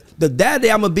 Nigga, the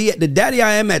daddy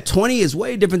I am at 20 is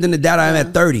way different than the dad I am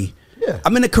at 30. Yeah.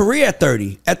 I'm in a career at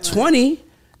 30. At 20,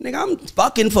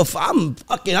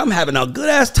 nigga, I'm having a good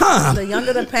ass time. The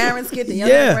younger the parents get, the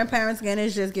younger the grandparents get,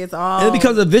 it just gets all. And it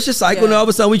becomes a vicious cycle, and all of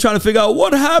a sudden we trying to figure out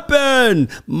what happened.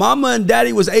 Mama and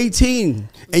daddy was 18,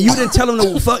 and you didn't tell them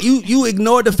to fuck. You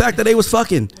ignored the fact that they was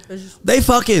fucking. They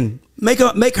fucking. Make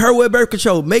her wear birth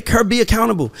control. Make her be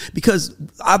accountable. Because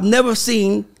I've never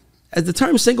seen, as the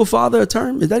term single father a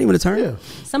term? Is that even a term? Yeah.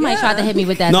 Somebody tried to hit me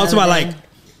with that. No, I'm talking about like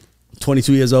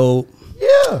 22 years old.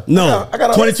 Yeah. No. I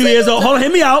got 22 years old. Hold on,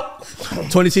 hit me out.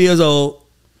 22 years old.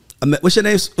 What's your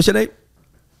name?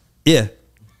 Yeah.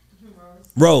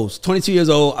 Rose. 22 years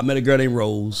old. I met a girl named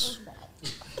Rose.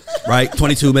 Right?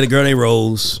 22, met a girl named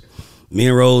Rose. Me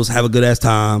and Rose have a good ass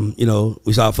time. You know,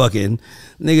 we start fucking.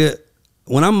 Nigga,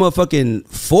 when I'm fucking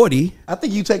 40. I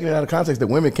think you taking it out of context that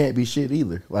women can't be shit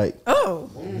either. Like,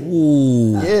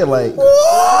 ooh. Yeah, like.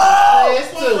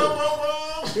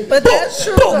 But that's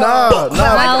true. What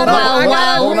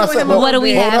do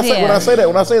we have here? When I say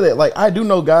that, like, I do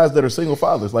know guys that are single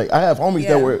fathers. Like, I have homies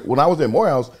that were, when I was at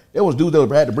Morehouse, there was dudes that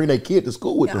had to bring their kid to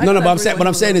school with them. No, but I'm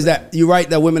saying is that you're right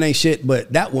that women ain't shit,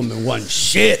 but that woman wasn't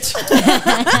shit.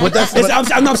 But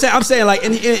I'm saying like,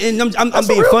 and I'm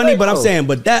being funny, but I'm saying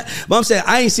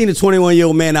I ain't seen a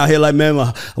 21-year-old man out here like,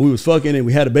 man, we was fucking and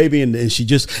we had a baby, and she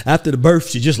just after the birth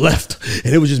she just left,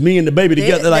 and it was just me and the baby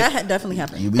together. Like that definitely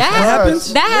happened. That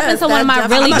happens to one of my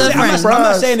really good friends. I'm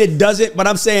not saying it doesn't, but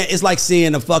I'm saying it's like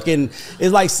seeing a fucking.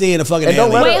 It's like seeing a fucking. And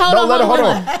don't let her hold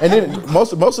on. And then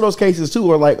most of those cases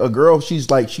too are like a girl. She's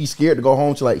scared to go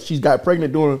home. She's got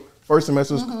pregnant during first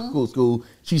semester of school.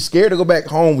 She's scared to go back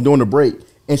home during the break,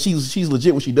 and she's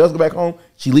legit. When she does go back home,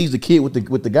 she leaves the kid with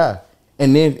the guy,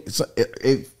 and then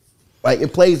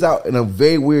it plays out in a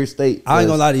very weird state. I ain't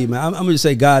gonna lie to you, man. I'm gonna just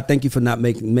say, God, thank you for not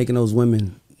making those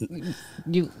women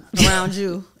around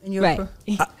you and your right.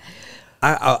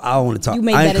 I don't want to talk. You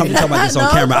I ain't come to talk about this on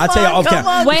camera. I'll tell you off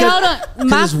camera. Wait, hold on.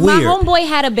 My homeboy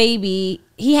had a baby.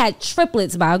 He had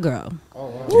triplets by a girl. Oh,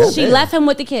 wow. She left him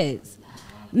with the kids.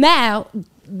 Now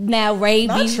Ray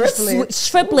be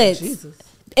triplets.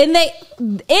 And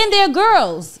they're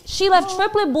girls. She left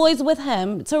triplet boys with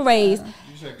him to raise.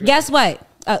 Guess what?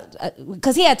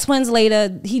 Because he had twins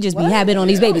later, he just be having on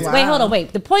these babies. Wait, hold on,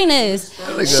 wait. The point is,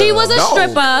 she was a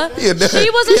stripper. She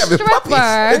was a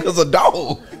stripper. It was a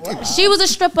dog. She was a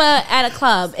stripper at a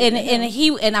club, and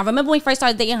I remember when he first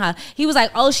started dating her, he was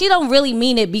like, "Oh, she don't really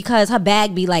mean it because her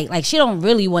bag be like she don't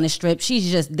really want to strip.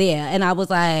 She's just there." And I was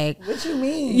like, "What you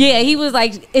mean?" Yeah, he was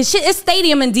like, "It's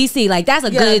stadium in DC. Like that's a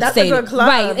good stadium, a good club.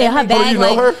 Right?" And her bag, you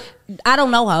know her? I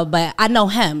don't know her, but I know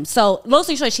him. So, long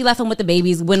story short, she left him with the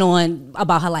babies, went on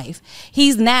about her life.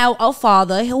 He's now a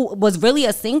father who was really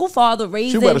a single father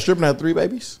raising. She went to strip and had 3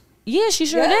 babies? Yeah, she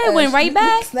sure did. Went right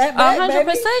back.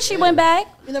 100%. She went back.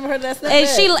 You never heard of that snap and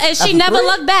back? And she never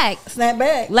looked back. Snap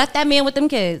back. Left that man with them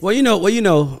kids. Well, you know, but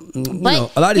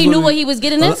a lot of these he knew women, what he was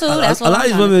getting into. That's a lot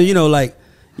of these women, you know, like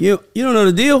you don't know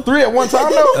the deal. 3 at one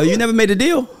time though? You never made the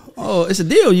deal. Oh, it's a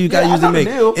deal you gotta usually make.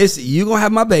 It's you gonna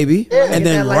have my baby, and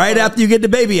then right after you get the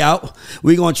baby out,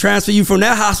 we gonna transfer you from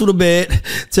that hospital bed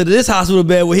to this hospital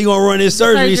bed where he gonna run his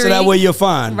surgery. So that way you're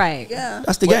fine. Right. Yeah.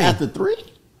 That's the game. After 3?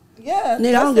 Yeah. Nigga,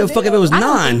 I don't give a fuck if it was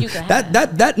 9.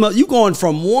 You going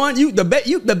from one.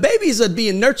 The babies are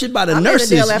being nurtured by the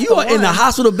nurses. You are in the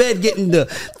hospital bed getting the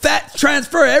fat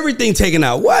transfer, everything taken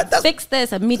out. What? Fix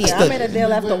this immediately. I made a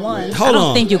deal after 1. I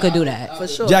don't think you could do that for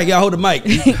sure. Jackie, I hold the mic.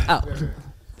 Oh.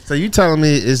 So you telling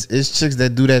me it's chicks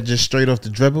that do that just straight off the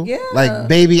dribble? Yeah. Like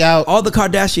baby out. All the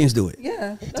Kardashians do it.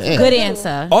 Yeah. Good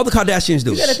answer. All the Kardashians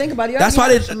do it. You gotta think about it. That's why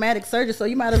they traumatic surgery, so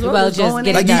you might as well just go in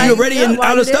get like it you're ready and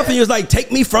all the stuff, and you're like,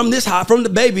 take me from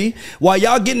the baby while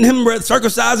y'all getting him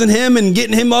circumcising him and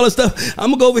getting him all this stuff. I'm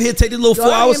gonna go over here, take this little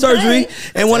 4-hour surgery,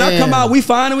 and when I come out, we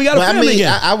fine and we got a family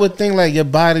again. I would think like your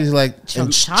body's like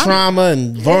in trauma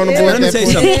and vulnerable. Let me tell you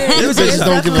something. Okay, let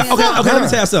me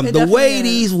tell you something. The way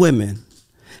these women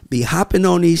be hopping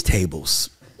on these tables.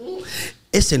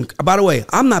 By the way,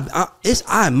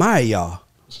 I admire y'all.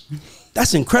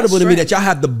 That's incredible to me that y'all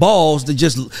have the balls to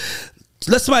just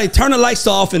let somebody turn the lights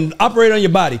off and operate on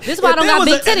your body. This is why I don't got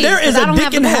big titties. There is a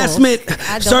dick enhancement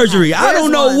surgery. I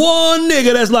don't know one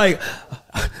nigga that's like,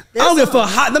 I don't give a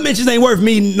fuck. Them bitches ain't worth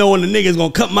me knowing the nigga's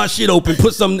gonna cut my shit open,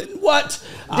 put something. What?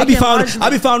 I be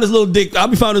found this little dick. I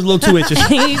be found this little 2 inches.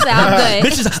 He sound good.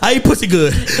 Bitches, I ain't pussy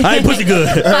good.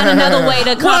 Find another way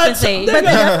to compensate. But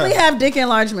they definitely have dick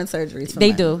enlargement surgeries.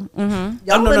 They do.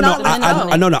 Y'all No.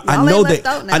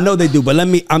 I know they do. But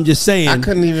I'm just saying. I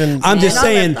couldn't even. I'm just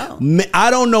saying. I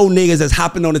don't know niggas that's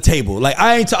hopping on the table. Like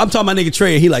I'm talking about nigga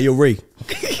Trey. He like, yo, Ray.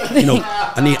 You know,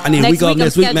 I need a week off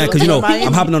next week, man, because you know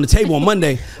I'm hopping on the table on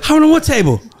Monday. Hopping on what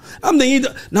table? I'm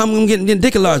thinking, no, I'm getting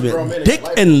dick enlargement. Dick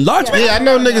enlargement? Yeah, I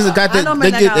know niggas that got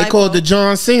that. They call it the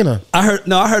John Cena. I heard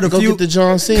a Go few. get the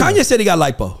John Cena. Kanye said he got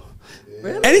lipo.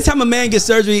 Really? Anytime a man gets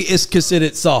surgery, it's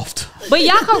considered soft. But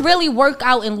y'all can really work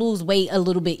out and lose weight a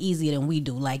little bit easier than we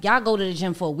do. Like, y'all go to the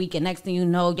gym for a week, and next thing you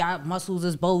know, y'all muscles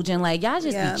is bulging. Like, y'all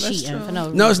just be cheating for no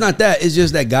reason. No, it's not that. It's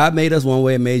just that God made us one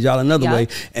way and made y'all another way.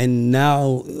 And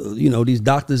now, you know, these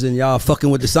doctors and y'all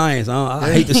fucking with the science.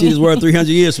 I hate to see this world 300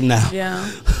 years from now. Yeah.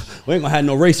 We ain't gonna have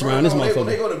no race around this motherfucker. When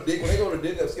they go to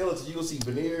dig up skeletons, you will see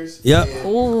veneers. Yep.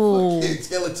 Ooh.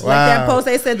 Skeletons. Like that post,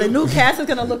 they said the new cast is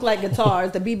gonna look like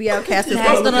guitars. The BBL cast is That's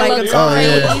gonna look gonna like look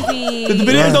guitars. crazy. If the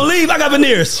veneers don't leave, I got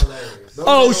veneers.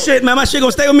 Oh shit, man, my shit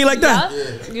gonna stay with me like that.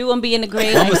 Yeah. You gonna be in the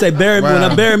grave. I'm gonna say when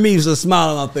I bury me, it's a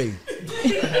smile on my face.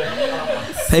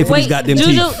 Pay for these goddamn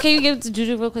Juju, teeth. can you give it to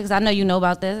Juju real quick? Because I know you know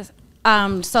about this.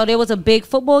 So there was a big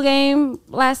football game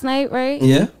last night, right?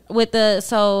 Yeah. With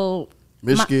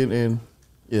Michigan and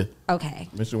okay.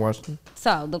 Michigan, Washington.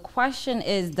 So the question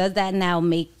is, does that now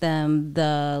make them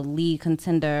the lead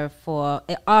contender for?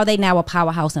 Are they now a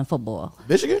powerhouse in football?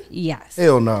 Michigan? Yes.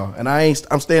 Hell no, and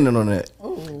I'm standing on that.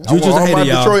 Juju's a hater,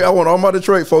 y'all. I want all my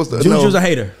Detroit folks to know. Juju's a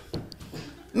hater.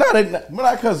 No,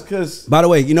 not because. By the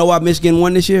way, you know why Michigan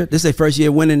won this year? This is their first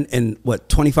year winning in what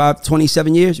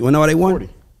 27 years. You wanna know why they won? 40.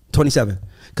 27.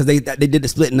 Because they did the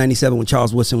split in '97 when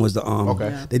Charles Woodson was the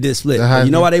They did a split.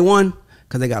 You know why they won?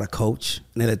 Because they got a coach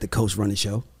and they let the coach run the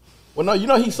show. Well, no, you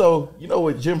know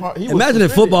what Jim Harbaugh. Imagine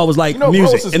if football was like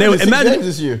music, and they would imagine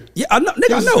this year. Yeah, I know,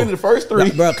 nigga, I know. The first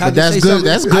 3, bro, but that's good.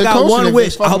 That's good. I got one coaching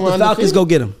wish. I hope the Falcons go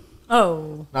get him.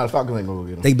 Oh. Nah, the Falcons ain't gonna go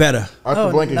get him. They better.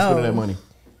 Arthur Blank ain't spending that money.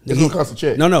 It's gonna cost a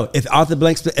check. No. If Arthur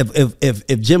Blank,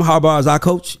 if Jim Harbaugh is our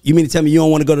coach, you mean to tell me you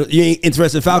don't want to go to? You ain't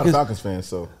interested in Falcons? I'm not a Falcons fan,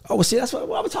 so. Oh well, see, that's why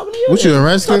I was talking to you. What you a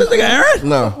Redskins? This nigga Aaron?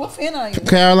 No. What fan are you?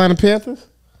 Carolina Panthers.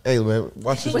 Hey man,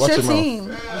 watch this. What's Watch your your team?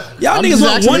 mouth. Y'all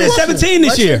niggas won 1-17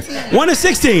 this year.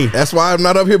 1-16. That's why I'm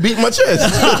not up here beating my chest.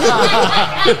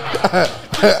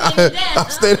 I'm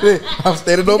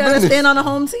standing You on gotta business. stand on the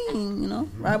home team, you know.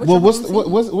 Right with Well, your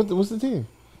home team. what's the team?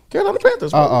 Carolina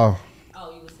Panthers.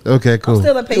 Okay, cool. I'm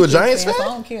still a You a Patriots Giants fan, so fan?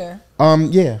 I don't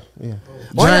care. Yeah.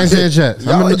 Giants and Jets.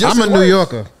 I'm a New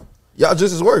Yorker. Y'all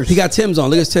just as worse. He got Tim's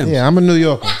on. Look at Tim. Yeah, I'm a New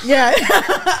Yorker. Yeah,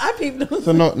 I peeped those.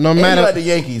 So no And you matter. like the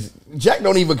Yankees. Jack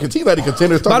don't even continue like the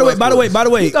contenders. By the way,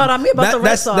 You thought on me about the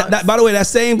Red Sox. by the way, that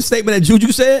same statement that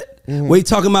Juju said, where he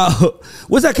talking about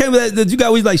what's that came that you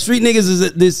got? We like street niggas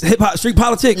is this hip hop street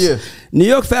politics. Yeah. New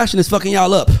York fashion is fucking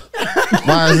y'all up.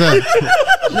 Why is that?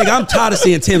 Nigga, I'm tired of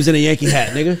seeing Tim's in a Yankee hat,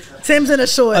 nigga. Tim's in a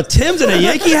short. A Tim's in a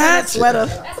Yankee hat? Sweater.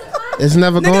 It's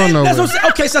never Nigga, going that's nowhere. what I'm saying.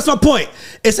 Okay, so that's my point.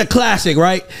 It's a classic,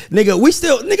 right? Nigga,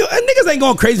 niggas ain't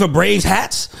going crazy for Braves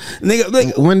hats.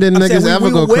 Nigga, When did I'm saying niggas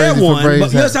ever go wear crazy for one, Braves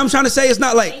but you know hats? what I'm trying to say? It's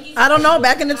not like I don't know.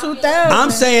 Back in the 2000s.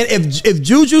 I'm saying if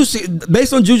Juju,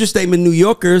 based on Juju's statement, New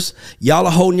Yorkers, y'all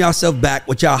are holding yourself back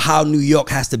with y'all how New York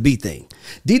has to be thing.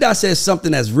 D-Dot says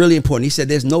something that's really important. He said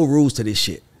there's no rules to this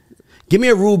shit. Give me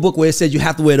a rule book where it says you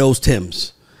have to wear those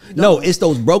Timbs. No, it's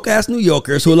those broke ass New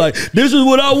Yorkers who are like, this is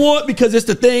what I want because it's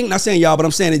the thing. Not saying y'all, but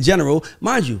I'm saying in general.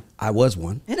 Mind you, I was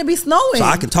one. And it be snowing. So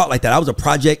I can talk like that. I was a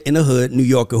project in the hood, New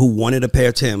Yorker, who wanted a pair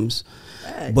of Timbs.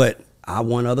 But I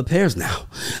want other pairs now.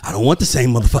 I don't want the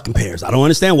same motherfucking pairs. I don't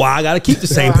understand why I got to keep the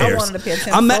same I pairs. wanted a pair of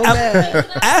Timbs I'm so bad.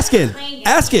 asking.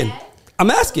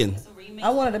 I'm asking. I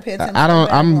wanted a pair of Timbs. I don't.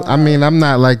 I'm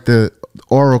not like the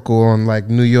oracle on like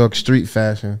New York street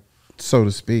fashion, so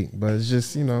to speak. But it's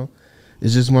just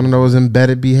it's just one of those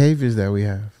embedded behaviors that we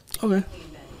have. Okay.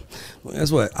 Well,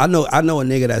 that's what I know. I know a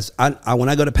nigga that's. I when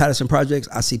I go to Patterson Projects,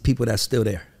 I see people that's still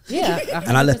there. Yeah.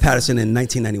 And I left Patterson in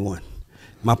 1991.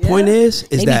 My point is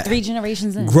Maybe that 3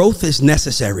 generations in. growth is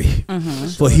necessary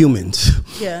for humans.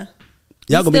 Yeah.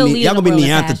 Y'all gonna be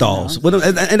Neanderthals.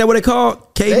 Ain't that what they call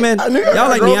cavemen? Y'all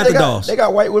like Neanderthals. They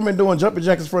got white women doing jumping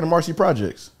jackets for the Marcy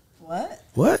Projects.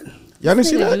 What? Y'all didn't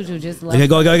see that? Juju just Okay,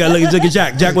 go look at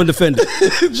Jack. Jack wouldn't defend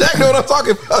it. Jack know what I'm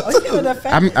talking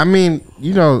about. I mean,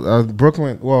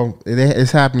 Brooklyn. Well,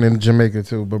 it's happening in Jamaica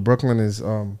too, but Brooklyn is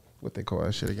what they call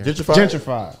that shit again? Gentrified?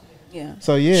 Gentrified. Yeah.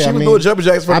 So yeah, She was doing jumping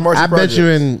jacks for the Marcy I bet you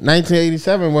Projects. in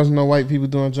 1987 wasn't no white people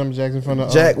doing jumping jacks in front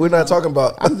of Jack, we're not talking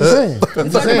about. I'm just saying. I'm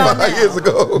just saying. 5 years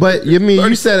ago. But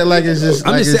you said it like it's just.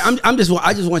 I'm like just it's, saying,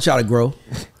 I just want y'all to grow.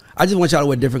 I just want y'all to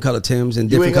wear different color Timbs and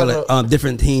different ain't got color,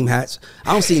 different team hats.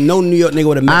 I don't see no New York nigga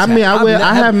with a Mets I mean, hat.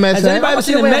 I have Mets Has hat. anybody ever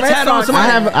seen a You wear Mets Red hat on Sox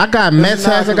somebody? I got Mets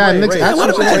hats. I got Knicks. Ray, I what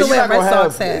would about you wear You're not Red gonna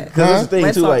Sox have- hat? Because that's the thing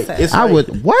Red too. Sox Like, hat. it's I like,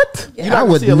 would what? You're not I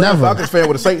gonna would see a Atlanta never. Falcons fan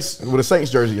with a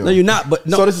Saints jersey on. No, you're not. But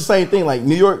no, So it's the same thing. Like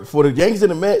New York for the Yankees and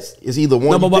the Mets is either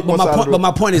one. no. you pick one side or the- But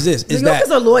my point is this: is New that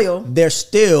Yorkers are loyal. they're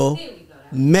still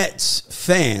Mets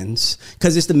fans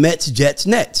because it's the Mets, Jets,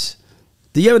 Nets.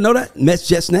 Do you ever know that Mets,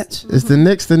 Jets, Nets? It's the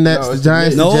Knicks, the Nets, No, the it's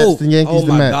Giants, No. the Jets, the Yankees, Oh the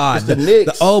my Mets. God. It's the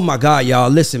Knicks. Oh my God, y'all.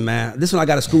 Listen, man. This one I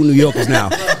got to school New Yorkers now.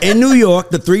 In New York,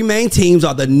 the three main teams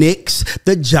are the Knicks,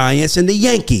 the Giants, and the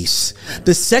Yankees.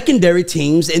 The secondary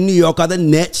teams in New York are the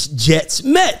Nets, Jets,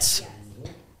 Mets.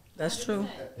 That's true.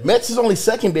 Mets is only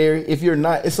secondary if you're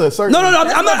not. It's a certain. No.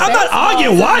 I'm not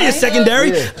arguing why it's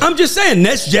secondary. Yeah. I'm just saying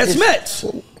Nets, Jets, Mets.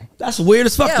 That's weird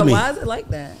as fuck Yeah, to me. why is it like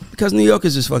that? Because New York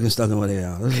is just fucking stuck in where they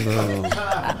are. This is,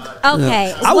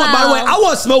 Okay. I want, by the way, I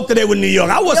want smoke today with New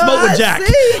York. I want smoke with Jack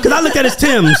see. because I looked at his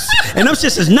Timbs and them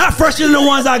shits is not fresher than the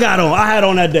ones I had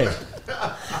on that day.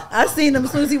 I seen him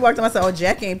as soon as he walked in. I said, "Oh,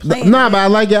 Jack ain't playing." Nah, but I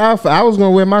like your outfit. I was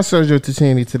gonna wear my Sergio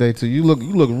Tacchini today too. You look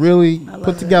really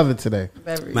put together today.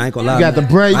 Man, I ain't gonna lie. You got the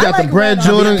bread. You I got like the bread, red.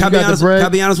 Jordan. Can I You be got the honest- bread. can I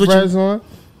be honest with you? breads on.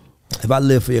 If I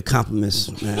live for your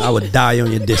compliments, man, I would die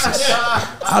on your disses.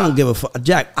 I don't give a fuck.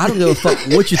 Jack, I don't give a fuck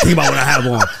what you think about what I have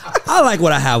on. I like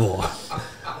what I have on.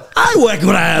 I like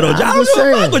what I had on, Jack. I don't just give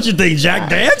a saying. fuck what you think, Jack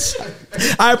Dance.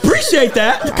 I appreciate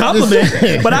that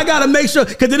compliment, but I gotta make sure,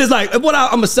 because then it's like, I'm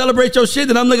gonna celebrate your shit,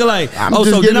 and I'm looking like, I'm oh, just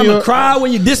so then giving I'm you gonna a- cry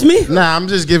when you diss me? Nah, I'm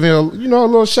just giving a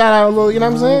little shout out, a little. You know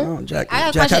what I'm saying? Oh, Jack, I got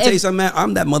a Jack, can I question. tell you something, man?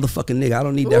 I'm that motherfucking nigga. I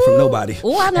don't need that from nobody.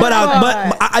 Ooh, I know but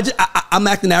that. I'm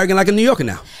acting arrogant like a New Yorker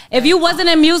now. If you wasn't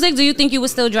in music, do you think you would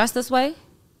still dress this way?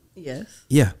 Yes.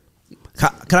 Yeah.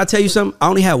 Can I tell you something? I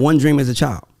only had one dream as a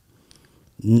child.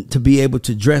 To be able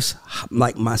to dress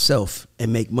like myself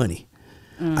and make money.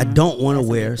 I don't want to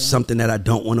wear something that I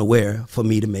don't want to wear for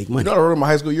me to make money. You know, I wrote in my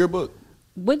high school yearbook.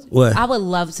 What? I would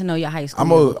love to know your high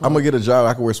school. I'm gonna get a job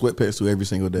I can wear sweatpants to every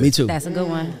single day. Me too. That's a good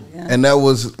one. And that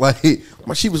was like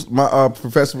my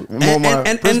professor,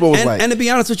 my principal was like, and to be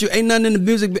honest with you, ain't nothing in the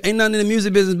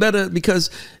music business better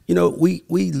because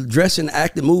we dress and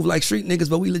act and move like street niggas,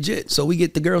 but we legit, so we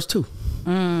get the girls too.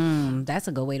 That's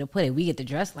a good way to put it. We get to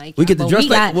dress like We get to but dress we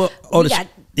like- got, well, oh, we the- got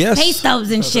yes. pay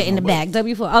stubs and shit in the back.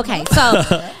 W4. Okay,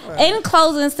 so in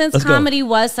closing, since Let's go. comedy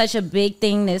was such a big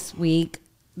thing this week,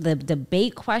 the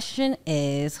debate question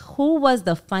is: who was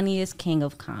the funniest king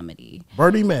of comedy?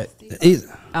 Bernie Mac.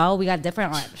 Oh, we got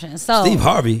different options. So Steve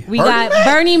Harvey. We got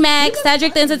Bernie Mac,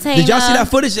 Cedric the Entertainer. Did y'all see that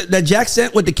footage that Jack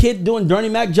sent with the kid doing Bernie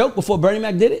Mac joke before Bernie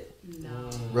Mac did it?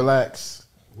 Relax.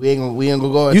 We ain't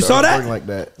gonna go. You saw that? like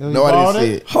that? You No, I bought didn't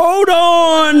see it? it. Hold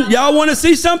on, y'all want to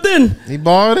see something? He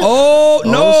borrowed it. Oh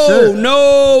shit.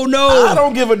 no! I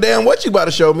don't give a damn what you about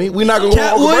to show me. We not gonna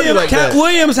Cat go Uncle Bernie Williams, like Cat that.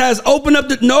 Williams has opened up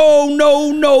the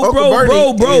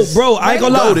Uncle Bernie bro. I ain't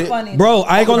gonna Bernie's lie, funny. bro.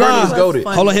 I ain't gonna Uncle Bernie's lie.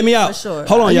 goated. Hold on, hear me out. For sure.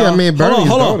 Hold on, Yeah, y'all. I mean, Bernie's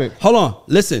hold goated. on. Hold on.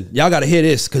 Listen, y'all gotta hear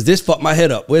this because this fucked my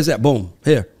head up. Where's that? Boom.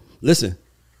 Here. Listen.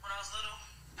 When I was little,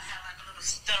 I had like a little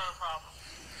stutter problem.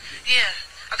 Yeah,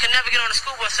 I could never get on the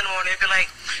school bus in the morning. It'd be like,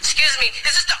 excuse me,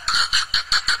 is this the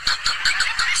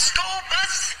school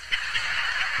bus?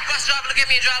 Bus driver, look at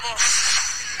me and drive off.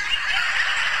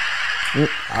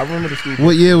 I remember the school.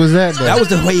 What year was that? Though? That was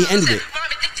the way he ended it.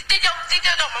 Mommy, did you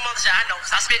know my mother said, I know,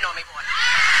 stop spitting on me, boy.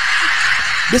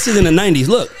 This is in the 90s.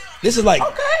 Look, this is like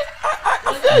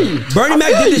I feel you. Bernie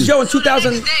Mac did this show in 2000.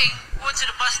 Next day, we went to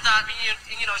the bus stop and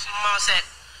my mom said,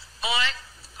 boy,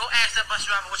 go ask that bus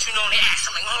driver what you know. And they asked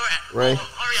him, like, all right, Right.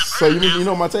 hurry up. So you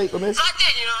know my take on this? So I did,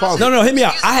 Pause. No, hit me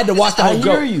out. I had to watch the I whole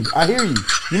hear joke. you. I hear you.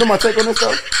 You know my take on this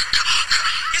though?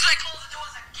 He's like, close the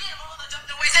doors again. My mother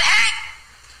jumped away and said,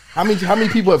 hey. How many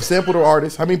people have sampled an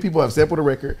artist? How many people have sampled a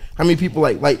record? How many people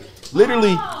like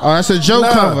literally? Oh, that's a joke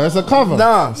Nah. cover. That's a cover.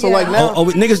 Nah. So like now,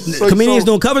 Niggas, So- comedians so-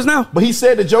 doing covers now? But he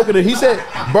said the joke in it. He said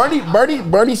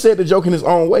Bernie said the joke in his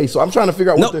own way. So I'm trying to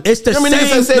figure out No, what the. it's the you know how many niggas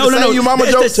same. that said No, the same your mama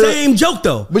It's joke the same joke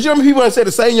though. But you know how many people that said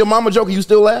the same your mama joke and you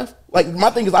still laugh? Like my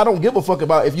thing is I don't give a fuck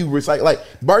about if you recite. Like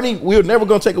Bernie, we're never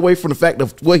gonna take away from the fact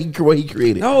of what he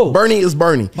created. No. Bernie is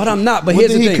Bernie. But I'm not. But What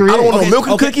here's did the he thing. create? I don't want no milk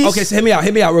and cookies. Okay, so hear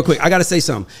me out real quick. I gotta say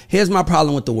something. Here's my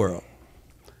problem with the world.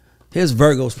 Here's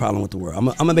Virgo's problem with the world. I'm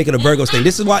gonna make it a Virgo's thing.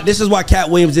 This is why Cat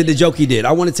Williams did the joke he did.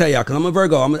 I want to tell y'all because I'm a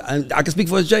Virgo. I can speak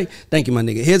for us, Jay. Thank you, my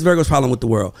nigga. Here's Virgo's problem with the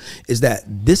world is that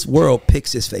this world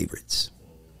picks its favorites,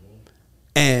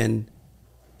 and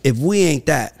if we ain't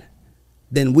that,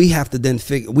 then we have to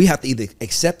either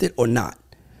accept it or not.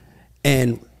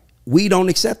 And we don't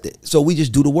accept it. So we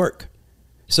just do the work.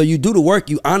 So you do the work,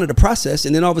 you honor the process,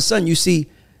 and then all of a sudden you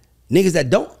see niggas that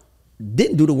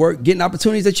didn't do the work getting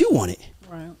opportunities that you wanted.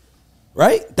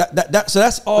 Right? So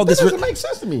that's all But this. That doesn't make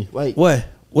sense to me. Like what?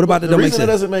 What about it? The Don't make reason sense?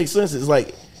 it doesn't make sense is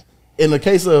like in the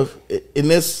case of in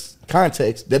this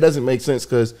context, that doesn't make sense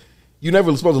because you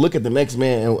never supposed to look at the next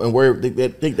man and where they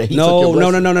think that he took your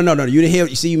blessing. No. You didn't hear.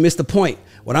 You see, you missed the point.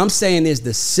 What I'm saying is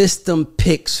the system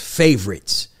picks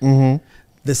favorites. Mm-hmm.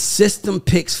 The system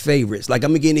picks favorites. Like,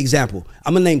 I'm gonna give you an example.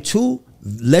 I'm gonna name 2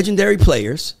 legendary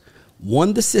players.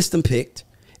 One the system picked,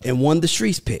 and one the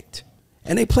streets picked,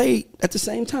 and they played at the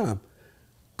same time.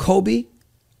 Kobe,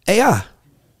 AI.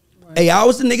 AI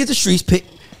was the niggas the streets picked.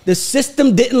 The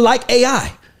system didn't like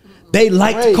AI. They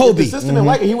liked Kobe. If the system didn't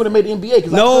like it, he would have made the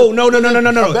NBA. No.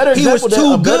 He was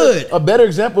too good. A better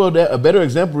example of that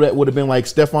would have been like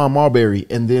Stephon Marbury,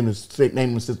 and then his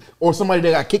name was, or somebody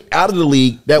that got kicked out of the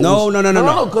league. No.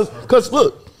 Because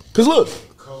look.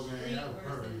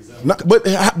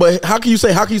 But how can you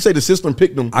say the system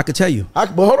picked them? I could tell you. But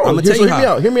hold on. I'm gonna tell you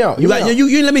how. Hear me out. You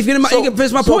let me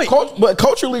finish my point. But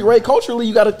culturally, Ray,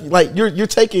 you gotta like you're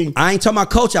taking. I ain't talking about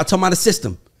culture. I'm talking about the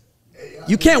system.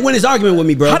 You can't win this argument with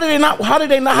me, bro. How did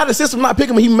the system not pick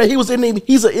him? He's an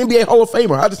NBA Hall of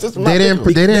Famer. How did the system not pick him?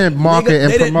 They didn't market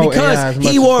and promote because AI as much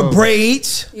he as wore Kobe.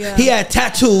 braids. Yeah. He had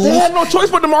tattoos. They had no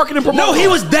choice but to market and promote. No, he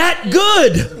was that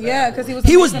good. Yeah, because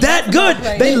he was that good.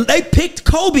 They picked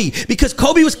Kobe because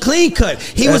Kobe was clean cut.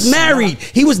 He was married.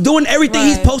 He was doing everything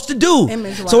he's supposed to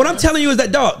do. So what I'm telling you is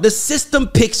that, dog, the system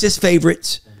picks his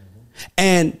favorites.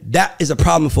 And that is a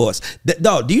problem for us.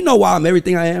 Dog, do you know why I'm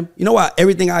everything I am? You know why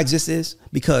everything I exist is?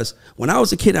 Because when I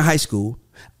was a kid in high school,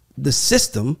 the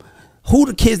system, who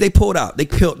the kids they pulled out?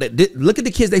 Look at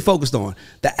the kids they focused on.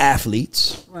 The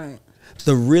athletes. Right.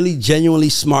 The really genuinely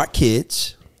smart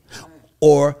kids.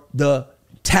 Or the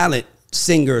talent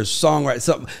singers,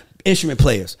 songwriters, instrument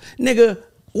players. Nigga,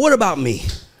 what about me?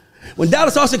 When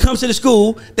Dallas Austin comes to the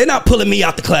school, they're not pulling me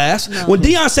out the class. No. When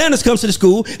Deion Sanders comes to the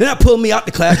school, they're not pulling me out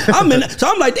the class. So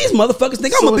I'm like, these motherfuckers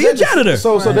think I'm gonna be a janitor.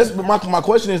 So that's my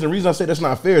question is, the reason I say that's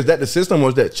not fair is that the system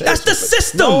was that chance. That's the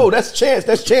system. No, that's chance.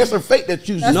 That's chance or fate that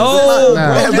you. No, it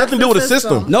has nothing to do with the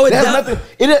system. No, it has nothing.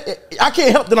 I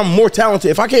can't help that I'm more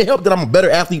talented. If I can't help that I'm a better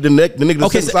athlete than the nigga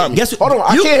that's beside me. Hold on,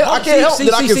 I can't help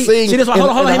that I can sing. See, this why, hold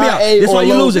on, hear me out. This is why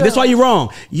you lose it. This is why you're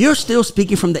wrong. You're still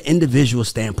speaking from the individual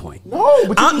standpoint.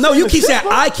 No, you keep saying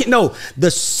I can't. No,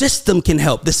 the system can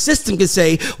help. The system can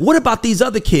say, what about these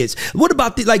other kids? What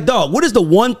about the, like, dog, what is the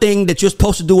one thing that you're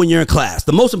supposed to do when you're in class?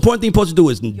 The most important thing you're supposed to do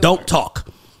is don't talk.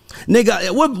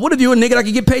 Nigga, what if you're a nigga that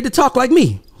can get paid to talk like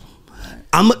me?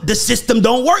 The system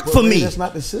don't work for me. That's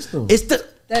not the system.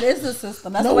 That is the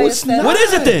system. That's the way it's set. What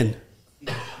is it then?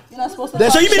 You're not supposed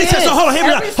to. So you mean to say, so hold on, hear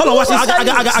me out. Hold on, watch this.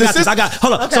 I got this.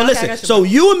 Hold on. So listen. So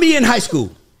you and me in high school.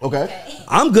 Okay.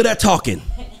 I'm good at talking.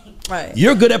 Right.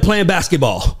 You're good at playing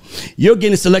basketball. You're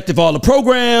getting selected for all the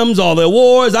programs, all the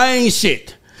awards. I ain't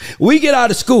shit. We get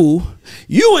out of school.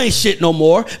 You ain't shit no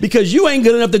more because you ain't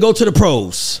good enough to go to the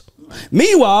pros.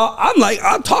 Meanwhile,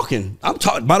 I'm talking.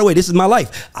 By the way, this is my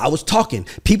life. I was talking.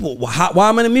 People, why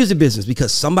I'm in the music business?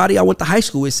 Because somebody I went to high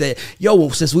school with said, yo,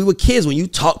 since we were kids, when you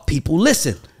talk, people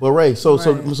listen. Well, Ray, so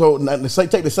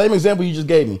take the same example you just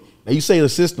gave me. Now you say the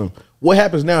system. What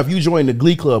happens now if you join the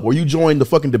Glee Club or you join the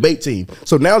fucking debate team?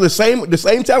 So now the same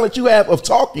talent you have of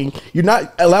talking, you're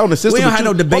not allowing the system. We don't have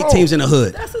no debate teams in the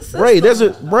hood. That's a system. Ray,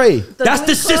 That's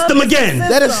the system again.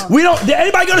 That is. We don't. Did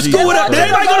anybody go to school with that? Did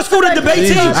anybody go to school with a debate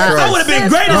team? I would have been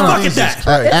great as fuck at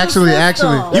that. Actually,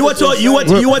 you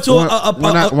went to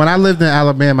a. When I lived in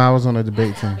Alabama, I was on a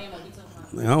debate team.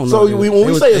 I don't know. So when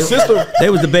we say a system,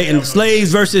 they was debating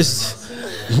slaves versus.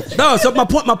 No, so my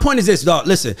point is this, dog.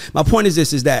 Listen, my point is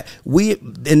this: is that we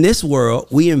in this world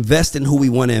we invest in who we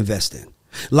want to invest in.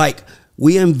 Like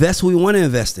we invest who we want to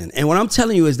invest in, and what I'm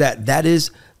telling you is that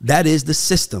is the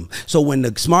system. So when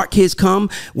the smart kids come,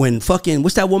 when fucking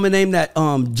what's that woman name that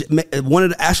one of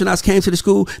the astronauts came to the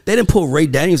school, they didn't pull Ray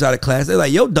Daniels out of class. They're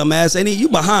like, yo, dumbass, ain't you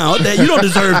behind? You don't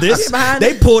deserve this.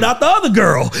 They pulled out the other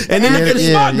girl, and then the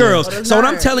smart girls. So what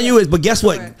I'm telling you is, but guess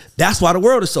what? That's why the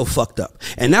world is so fucked up,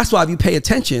 and that's why if you pay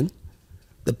attention,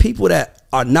 the people that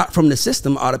are not from the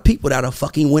system are the people that are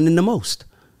fucking winning the most.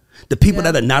 The people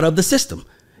that are not of the system.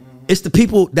 It's the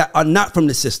people that are not from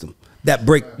the system that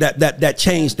break that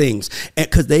change things, and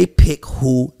because they pick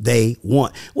who they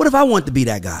want. What if I want to be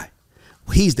that guy?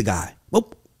 He's the guy.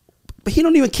 Well, but he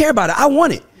don't even care about it. I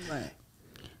want it. Right.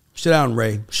 Sit down,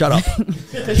 Ray. Shut up.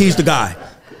 He's the guy.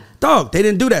 Dog, they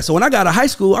didn't do that. So when I got to high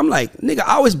school, I'm like, nigga,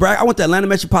 I always brag. I went to Atlanta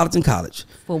Metropolitan College.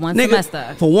 For one nigga,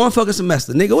 semester. For one fucking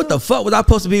semester. Nigga, what the fuck was I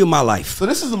supposed to be with my life? So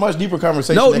this is a much deeper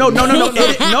conversation. No. No.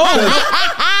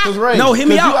 Right. No, hear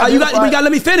me out. You got to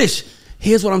let me finish.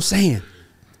 Here's what I'm saying.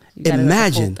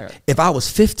 Imagine if I was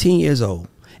 15 years old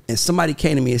and somebody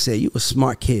came to me and said, you a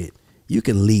smart kid. You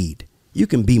can lead. You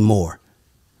can be more.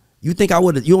 You don't think I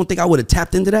would have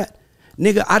tapped into that?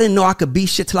 Nigga, I didn't know I could be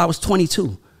shit till I was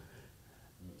 22.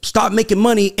 Start making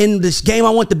money in this game I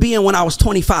want to be in when I was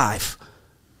 25.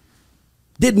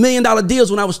 Did $1 million deals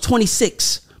when I was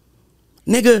 26.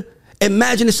 Nigga,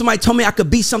 imagine if somebody told me I could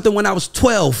be something when I was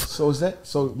 12.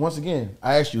 So once again,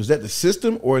 I asked you, is that the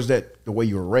system or is that the way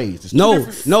you were raised? No,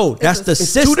 that's the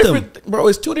system. Bro,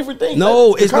 it's two different things.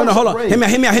 No, it's no, hold on. Hear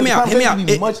me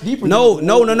out. Much deeper. No.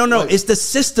 It's the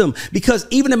system. Because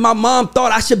even if my mom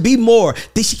thought I should be more,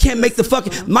 then she can't make the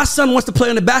fucking. My son wants to play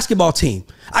on the basketball team.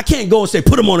 I can't go and say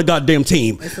put him on the goddamn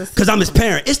team because I'm his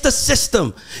parent. It's the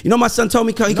system. You know, my son told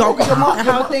me how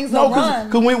things are run.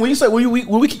 Because when you say when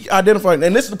we identify,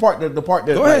 and this is the part that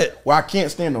go ahead. Where I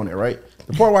can't stand on it, right?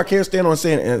 The part where I can't stand on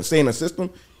saying a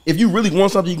system. If you really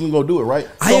want something, you can go do it, right?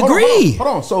 I agree. Hold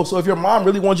on. So if your mom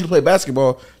really wants you to play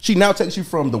basketball, she now takes you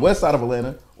from the west side of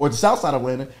Atlanta or the south side of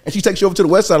Atlanta, and she takes you over to the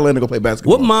west side of Atlanta to go play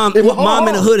basketball. What mom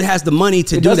in the hood has the money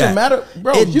to do that? It doesn't matter,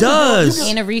 bro. It does.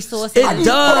 And a resource. It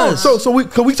does. So we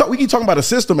keep talking about a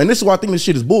system, and this is why I think this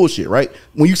shit is bullshit, right?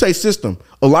 When you say system,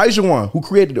 Elijah Wan, who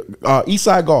created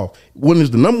Eastside Golf, one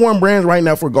is the #1 brand right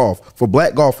now for golf, for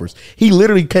black golfers. He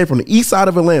literally came from the east side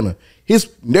of Atlanta.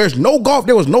 There was no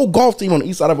golf team on the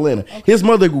east side of Atlanta. Okay. His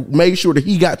mother made sure that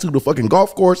he got to the fucking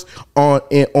golf course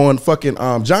on fucking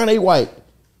John A. White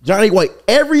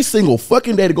every single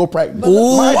fucking day to go practice. Mind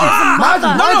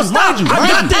you.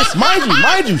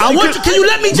 I want you. Can you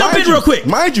let me jump in real quick?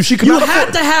 Mind you, she could you not have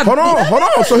afford. to have. Hold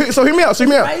on. So hear me out.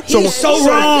 He's so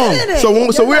wrong.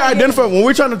 So we're identifying when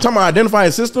we're trying to talk about identifying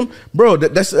a system, bro.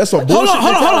 That's a bullshit.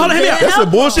 Hold on. Hear me out. That's a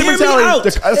bullshit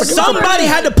mentality. Somebody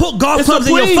had to put golf clubs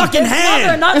in your fucking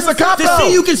hand. It's a cop to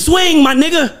see you can swing, my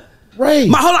nigga. Right.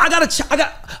 Hold on.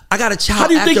 I got a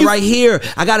child actor right here.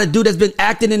 I got a dude that's been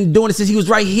acting and doing it since he was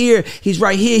right here. He's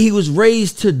right here. He was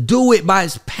raised to do it by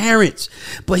his parents,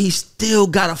 but he still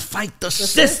got to fight the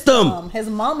system. His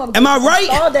mama. Am I right?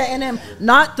 Saw that in him,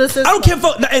 not the system. I don't care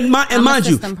for and mind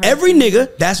you, every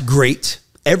nigga that's great,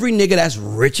 every nigga that's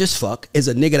rich as fuck is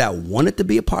a nigga that wanted to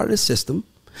be a part of the system.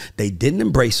 They didn't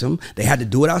embrace him. They had to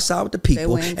do it outside with the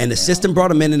people, and the system brought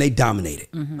them in and they dominated.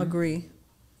 Mm-hmm. Agree.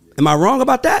 Am I wrong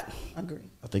about that? Agree.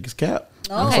 I think it's cap.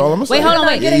 Okay. That's all I'm saying. Hold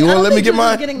on. You want to let me get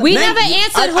mine? We never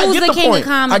answered who's the king of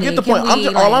comedy. I get the point.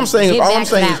 All I'm saying is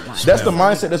that's the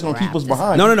mindset that's going to keep us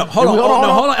behind. No. Hold on.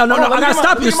 No. I got to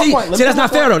stop you. See, that's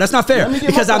not fair, though. That's not fair.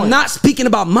 Because I'm not speaking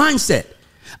about mindset.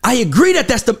 I agree that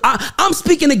I'm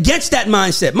speaking against that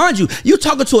mindset. Mind you, you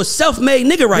talking to a self-made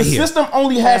nigga right here. The system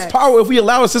only has power if we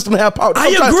allow a system to have power. I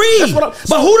agree.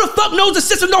 But who the fuck knows the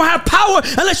system don't have power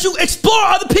unless you explore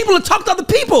other people and talk to other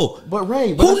people? But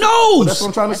Ray, who knows? That's what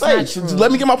I'm trying to say. Just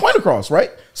let me get my point across,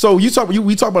 right? So we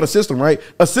talk about a system, right?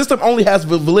 A system only has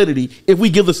validity if we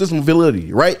give the system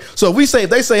validity, right? So if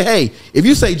they say, hey, if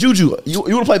you say, Juju, you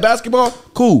want to play basketball?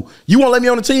 Cool. You want to let me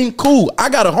on the team? Cool. I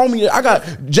got a homie. I got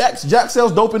Jack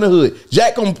sells dope in the hood.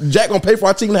 Jack gonna pay for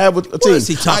our team to have a team.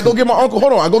 I go get my uncle.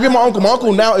 Hold on. I go get my uncle. My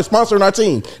uncle now is sponsoring our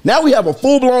team. Now we have a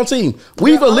full blown team.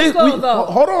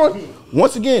 Hold on.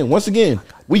 Once again.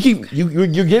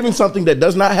 You're giving something that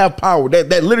does not have power.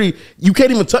 That literally you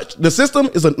can't even touch. The system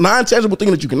is a non-tangible thing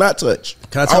that you cannot touch.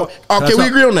 Can we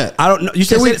agree on that? I don't know. You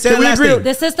said say the last thing.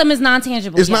 The system is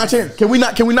non-tangible. It's not tangible. Can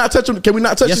we not touch them? Can we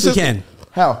not touch the system? Yes, we can.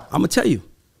 How? I'm gonna tell you.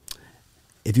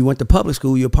 If you went to public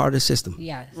school, you're part of the system.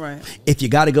 Yes. Right. If you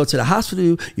got to go to the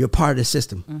hospital, you're part of the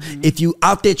system. Mm-hmm. If you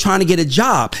out there trying to get a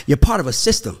job, you're part of a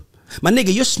system. My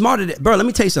nigga, you're smarter than, bro, let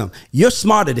me tell you something. You're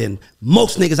smarter than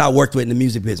most niggas I worked with in the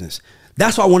music business.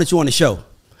 That's why I wanted you on the show.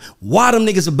 Why them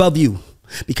niggas above you?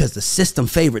 Because the system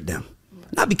favored them.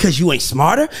 Not because you ain't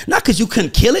smarter, not because you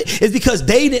couldn't kill it. It's because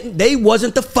you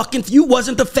wasn't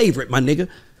the favorite, my nigga.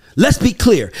 Let's be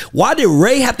clear. Why did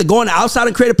Ray have to go on the outside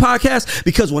and create a podcast?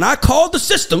 Because when I called the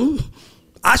system,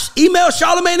 I emailed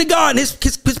Charlamagne the God and his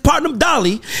partner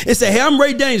Dolly and said, hey, I'm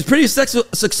Ray Dames, pretty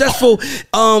successful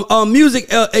music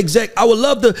exec. I would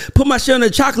love to put my share in the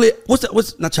chocolate.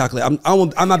 What's not chocolate?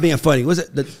 I'm not being funny. What's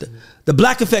it? The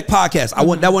Black Effect podcast.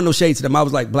 That wasn't no shade to them. I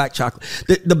was like black chocolate.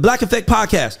 The Black Effect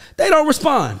podcast. They don't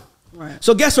respond. Right.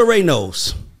 So guess what Ray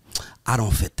knows? I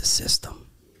don't fit the system.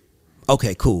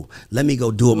 Okay, cool. Let me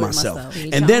go do it myself.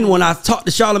 myself. And then when I talked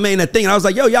to Charlamagne that thing, I was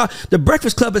like, yo, y'all, the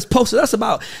Breakfast Club has posted us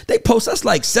they posted us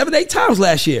like 7-8 times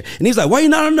last year. And he's like, why you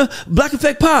not on the Black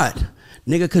Effect Pod?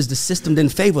 Nigga, because the system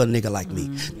didn't favor a nigga like me.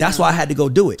 That's why I had to go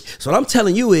do it. So what I'm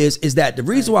telling you is that the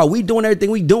reason why we doing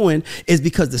everything we doing is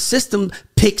because the system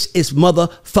picks its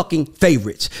motherfucking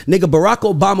favorites. Nigga, Barack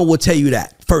Obama will tell you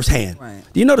that firsthand. Right.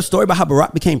 Do you know the story about how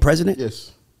Barack became president?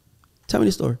 Yes. Tell me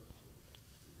the story.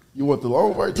 You want the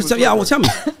long part? Yeah, I want to tell me.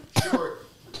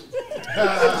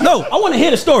 No, I want to hear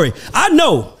the story. I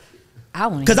know.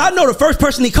 Because I know the first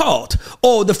person he called,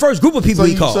 or the first group of people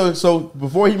he called. So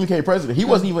before he became president, he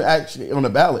wasn't even actually on the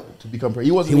ballot to become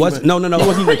president. He wasn't. No. He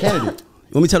wasn't even a candidate.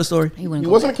 Let me tell the story. He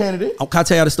wasn't a candidate. Can I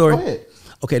tell you the story? Go ahead.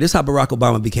 Okay, this is how Barack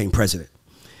Obama became president.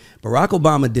 Barack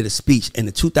Obama did a speech in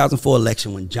the 2004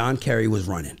 election when John Kerry was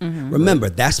running. Remember,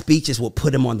 that speech is what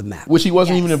put him on the map. Which he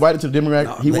wasn't even invited to the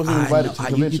Democratic. He wasn't invited to the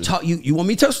convention. You want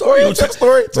me to tell the story? Tell the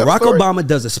story. Barack Obama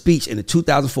does a speech in the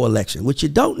 2004 election. What you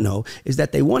don't know is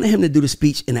that they wanted him to do the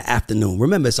speech in the afternoon.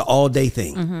 Remember, it's an all-day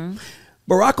thing.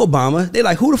 Barack Obama, they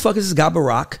like, who the fuck is this guy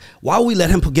Barack? Why would we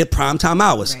let him get primetime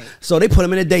hours? Right. So they put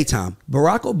him in the daytime.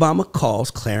 Barack Obama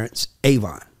calls Clarence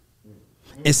Avon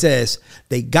and says,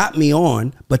 they got me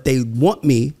on, but they want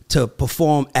me to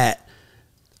perform at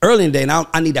early in the day, and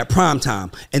I need that prime time.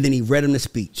 And then he read him the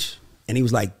speech, and he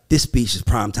was like, this speech is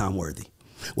prime time worthy.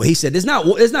 Well, he said, it's not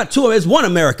two, it's one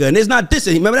America, and it's not this.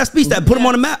 And remember that speech that put him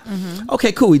on the map?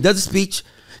 Okay, cool. He does a speech.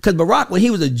 Because Barack, when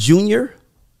he was a junior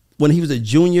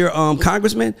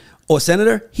congressman or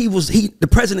senator, the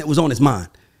president was on his mind.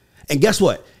 And guess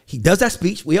what? He does that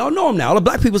speech. We all know him now. All the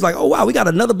black people's like, oh wow, we got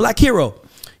another black hero.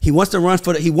 He wants to run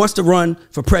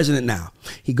for president now.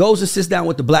 He goes and sits down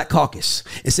with the Black Caucus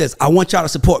and says, I want y'all to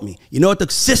support me. You know what the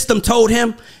system told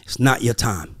him? It's not your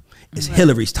time. It's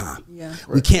Hillary's time. Yeah.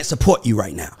 We can't support you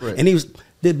right now. Right. And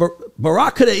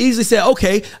Barack could have easily said,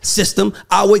 okay, system,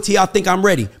 I'll wait till y'all think I'm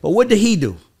ready. But what did he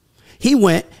do? He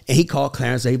went and he called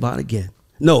Clarence Avon again.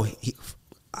 No,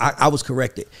 I was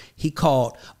corrected. He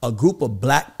called a group of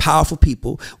black powerful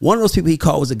people. One of those people he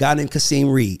called was a guy named Kasim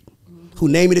Reed, who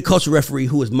named me the culture referee,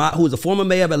 who is a former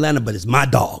mayor of Atlanta, but is my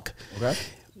dog. Okay.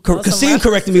 Kasim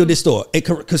corrected me with this story.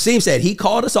 Kasim said he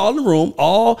called us all in the room,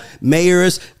 all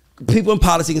mayors, people in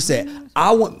politics, and said,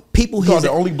 I want people here. The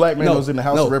only black man was in the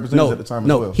House of Representatives at the time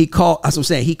as well. He called, that's what I'm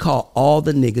saying, he called all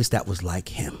the niggas that was like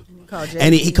him.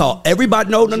 And he called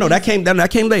everybody, no, that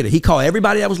came later. He called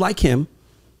everybody that was like him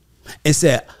and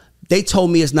said, they told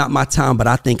me it's not my time, but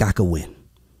I think I could win.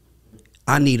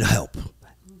 I need help.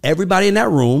 Everybody in that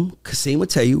room, Kasim would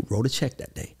tell you, wrote a check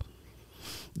that day.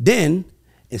 Then,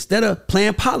 instead of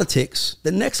playing politics,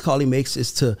 the next call he makes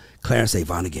is to Clarence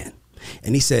Avon again.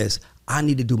 And he says, I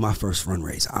need to do my first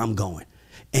fundraiser. I'm going.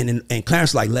 And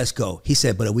Clarence like, let's go. He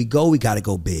said, but if we go, we got to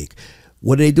go big.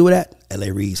 What did they do at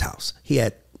L.A. Reid's house? He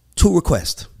had 2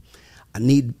 requests. I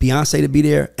need Beyonce to be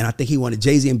there, and I think he wanted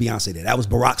Jay-Z and Beyonce there. That was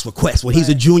Barack's request when he's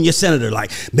a junior senator,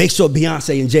 like, make sure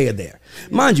Beyonce and Jay are there.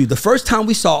 Yeah. Mind you, the first time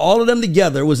we saw all of them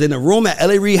together was in a room at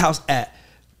L.A. Reid House for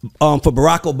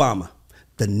Barack Obama.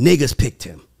 The niggas picked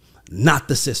him, not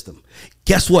the system.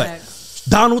 Guess what?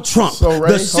 Donald Trump,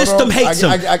 the system hates him.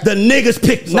 The niggas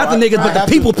picked him. Not the niggas, but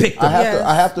the people picked him.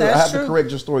 I have to correct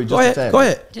your story just a tad. Go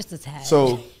ahead. Just a tad.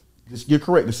 So, you're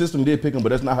correct. The system did pick him, but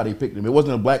that's not how they picked him. It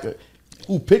wasn't a black...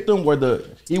 Who picked him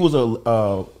he was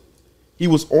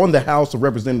on the House of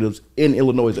Representatives in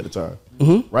Illinois at the time,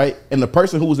 right? And the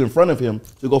person who was in front of him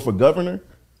to go for governor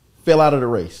fell out of the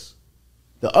race.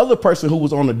 The other person who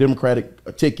was on the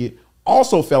Democratic ticket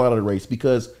also fell out of the race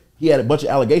because he had a bunch of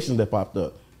allegations that popped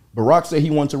up. Barack said he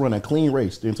wanted to run a clean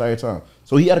race the entire time.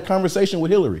 So he had a conversation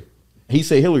with Hillary. He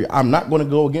said, Hillary, I'm not going to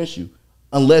go against you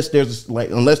unless there's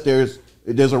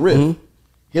a rift.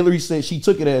 Hillary said she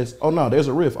took it as, oh no, there's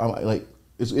a rift. I'm like,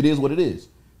 it is what it is.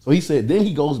 So he said, then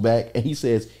he goes back and he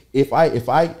says, he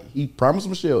promised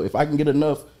Michelle, if I can get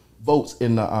enough votes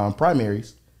in the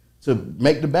primaries to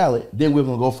make the ballot, then we're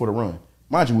gonna go for the run.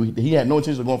 Mind you, he had no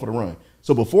intention of going for the run.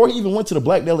 So before he even went to the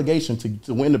black delegation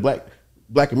to win the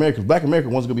Black America, Black America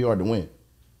wasn't gonna be hard to win.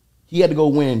 He had to go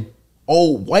win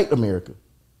old white America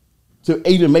to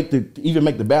even make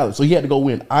the ballot. So he had to go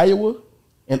win Iowa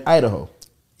and Idaho.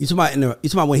 You talking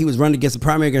about when he was running against the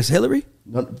primary against Hillary?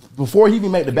 Before he even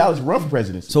made the ballot to run for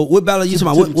presidency. So what ballot are you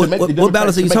talking about? What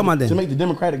ballots are you talking about then? To make the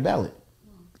Democratic ballot.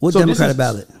 What Democratic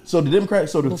ballot? So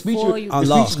the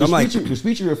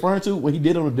speech you're referring to when he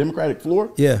did on the Democratic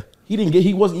floor. Yeah.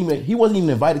 He wasn't even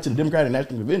invited to the Democratic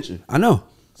National Convention. I know.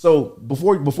 So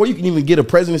before you can even get a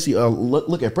presidency,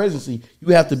 look at presidency,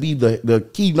 you have to be the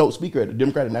keynote speaker at the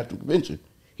Democratic National Convention.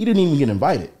 He didn't even get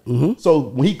invited. So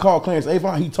when he called Clarence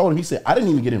Avant, he told him, he said, I didn't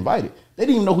even get invited. They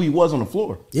didn't even know who he was on the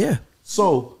floor. Yeah.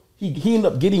 So he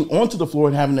ended up getting onto the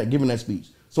floor and giving that speech.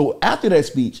 So after that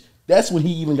speech, that's when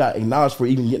he even got acknowledged for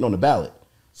even getting on the ballot.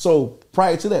 So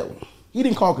prior to that, he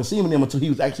didn't call Kasim and them until he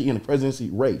was actually in the presidency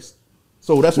race.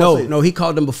 So that's what no, he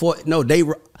called them before. No,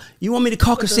 you want me to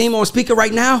call Kasim on speaker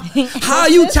right now? How are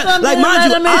you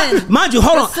like mind you,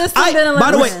 hold on.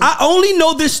 By the way, I only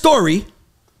know this story.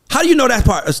 How do you know that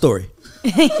part of the story?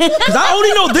 Because I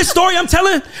only know this story I'm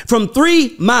telling from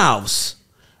 3 mouths.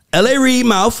 L.A. Reid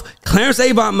mouth, Clarence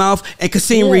Avant mouth, and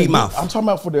Kasim Reed mouth. I'm talking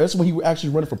about that's when he was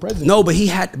actually running for president. No, but he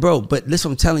had, bro. But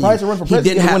listen, I'm telling you, to run for president, he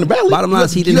didn't have. win the ballot. Bottom line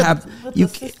is he didn't have. You,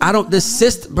 I don't. The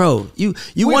system, bro. You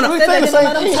want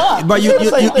to, bro. You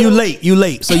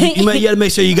late. So you got to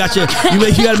make sure you got your. You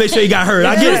got to make sure you got heard.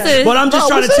 I get it. What I'm just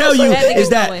trying to tell you is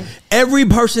that every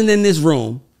person in this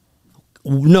room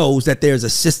knows that there's a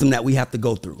system that we have to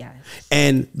go through,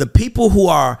 and the people who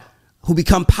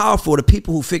become powerful, the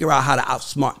people who figure out how to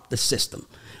outsmart the system,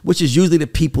 which is usually the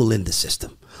people in the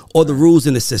system or the rules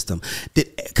in the system.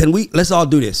 Let's all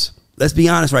do this. Let's be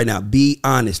honest right now. Be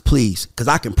honest, please, because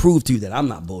I can prove to you that I'm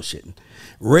not bullshitting.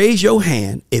 Raise your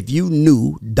hand if you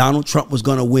knew Donald Trump was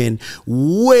going to win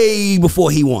way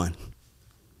before he won.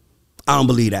 I don't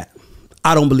believe that.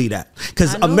 I don't believe that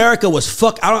because America was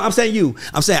I'm saying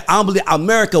I don't believe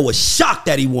America was shocked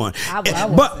that he won.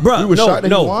 But bro, we were shocked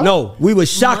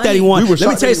that he won. Let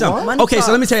me tell you something. Okay, so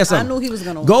let me tell you something. I knew he was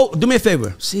gonna win. Do me a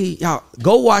favor. See y'all,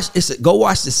 go watch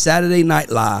the Saturday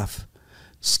Night Live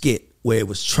skit where it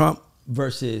was Trump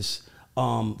versus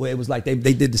where it was like they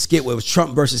did the skit where it was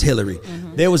Trump versus Hillary.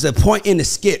 There was a point in the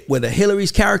skit where the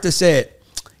Hillary's character said,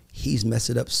 he's messed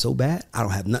it up so bad, I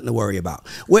don't have nothing to worry about.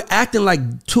 We're acting like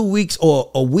 2 weeks or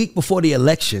a week before the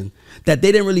election that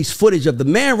they didn't release footage of the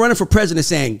man running for president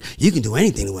saying, you can do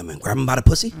anything to women. Grab him by the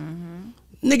pussy.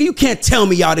 Nigga, you can't tell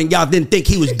me y'all didn't think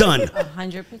he was done.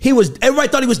 100%. Everybody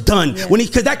thought he was done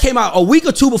because that came out a week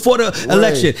or two before the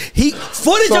election.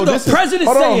 Footage of the president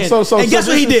saying, and guess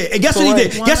what he did? And guess what he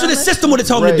did? Guess what the system would have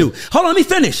told him to do? Hold on, let me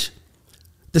finish.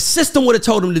 The system would have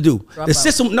told him to do. They would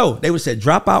have said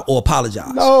drop out or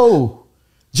apologize. No.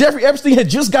 Jeffrey Epstein had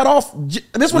just got off. You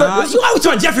always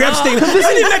talking Jeffrey Epstein.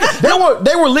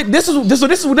 They were licked. This is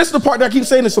the part that I keep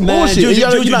saying is some bullshit. Juju,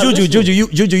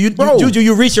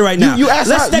 you reaching right now.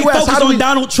 Let's stay focused on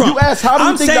Donald Trump. You asked how do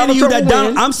you think Donald Trump will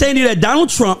win? I'm saying to you that Donald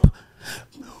Trump,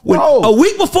 a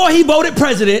week before he voted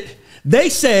president, he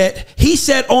said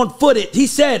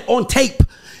on tape,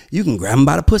 you can grab him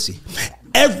by the pussy.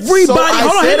 Everybody,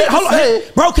 hold on,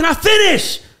 bro, can I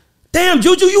finish? Damn,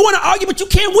 Juju, you want to argue, but you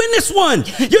can't win this one.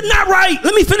 You're not right.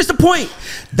 Let me finish the point.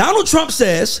 Donald Trump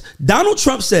says,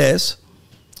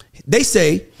 they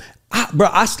say,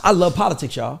 I love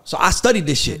politics, y'all. So I studied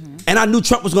this shit. And I knew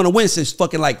Trump was going to win since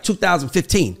fucking like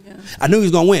 2015. Yeah. I knew he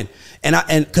was going to win. And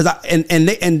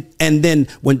then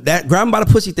when that grab him by the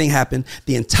pussy thing happened,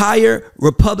 the entire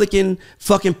Republican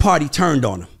fucking party turned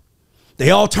on him. They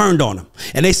all turned on him.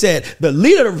 And they said, the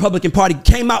leader of the Republican Party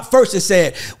came out first and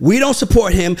said, we don't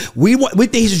support him. We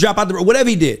think he should drop out whatever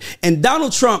he did. And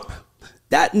Donald Trump,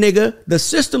 that nigga, the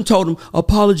system told him,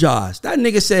 apologize. That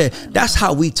nigga said, that's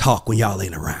how we talk when y'all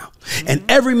ain't around. And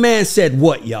every man said,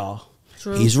 what, y'all?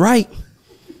 True. He's right.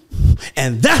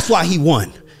 And that's why he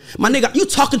won. My nigga, you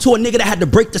talking to a nigga that had to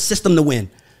break the system to win.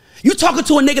 You talking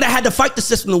to a nigga that had to fight the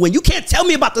system to win. You can't tell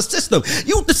me about the system.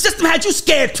 The system had you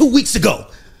scared 2 weeks ago.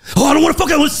 Oh, I don't want to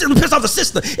fucking piss off the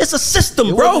system. It's a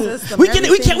system, bro. We don't want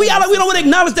to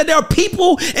acknowledge that there are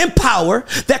people in power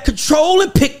that control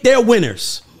and pick their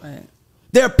winners. Right.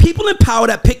 There are people in power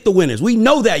that pick the winners. We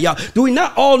know that, y'all. Do we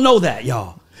not all know that,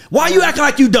 y'all? Why are you acting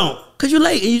like you don't? Because you're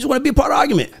late and you just want to be a part of the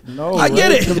argument. No, I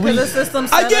get it. I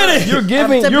get it.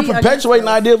 You're perpetuating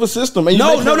the idea of a system. And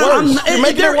no.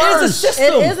 There is a system.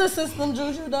 It is a system,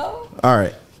 Juju, though. All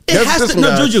right. It has to.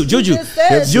 No, Juju.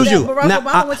 Barack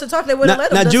Obama went to talk. They wouldn't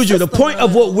let him. Now, Juju, the point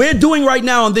of what we're doing right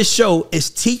now on this show is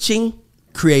teaching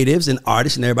creatives and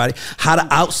artists and everybody how to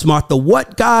outsmart the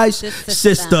what, guys?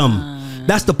 System.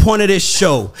 That's the point of this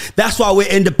show. That's why we're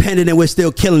independent and we're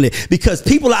still killing it. Because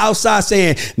people are outside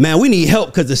saying, man, we need help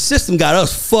because the system got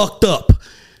us fucked up.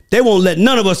 They won't let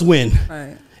none of us win.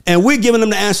 Right. And we're giving them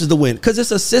the answers to win. Because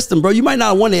it's a system, bro. You might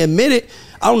not want to admit it.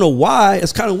 I don't know why.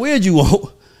 It's kind of weird you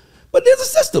won't. But there's a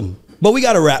system. But we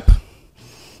got to rap.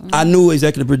 Our new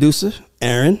executive producer,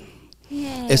 Aaron,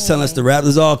 is telling us to rap.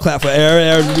 Let's all clap for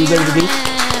Aaron.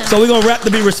 So we're going to rap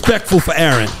to be respectful for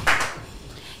Aaron.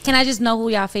 Can I just know who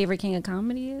y'all favorite king of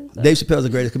comedy is? Dave Chappelle's the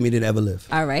greatest comedian to ever live.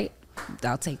 All right.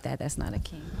 I'll take that. That's not a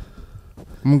king. I'm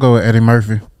going to go with Eddie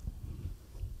Murphy.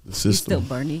 The system. Still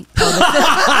Bernie. At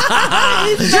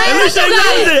least they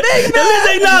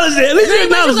acknowledged it. At least they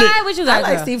acknowledged it. What you got? I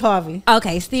like girl? Steve Harvey.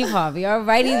 Okay, Steve Harvey.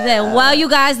 Alrighty then. Well, you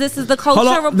guys, this is the Culture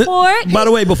Hold on. Report. By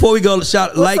the way, before we go,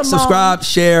 like, subscribe,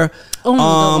 share.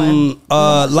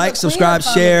 Like, subscribe,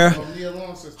 share.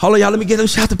 Hold on, y'all. Let me get them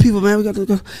shout to people, man. We got to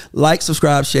go. Like,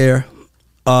 subscribe, share.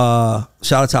 Shout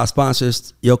out to our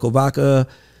sponsors, Yoko Vodka,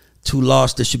 Two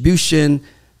Lost Distribution,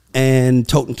 and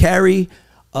Tote and Carry.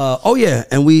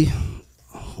 And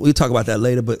we'll talk about that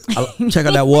later, but check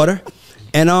out that water.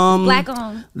 And Black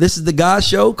on. This is the God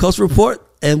Show, Culture Report,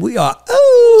 and we are out.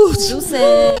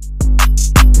 Deuces.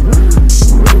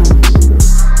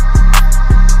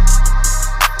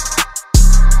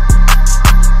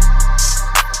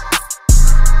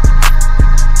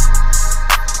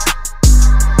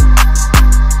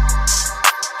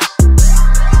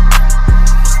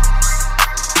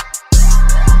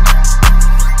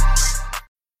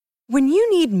 When you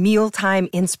need mealtime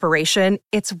inspiration,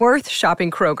 it's worth shopping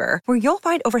Kroger, where you'll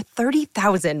find over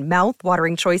 30,000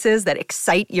 mouth-watering choices that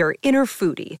excite your inner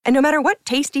foodie. And no matter what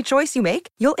tasty choice you make,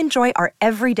 you'll enjoy our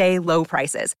everyday low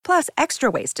prices, plus extra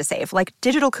ways to save, like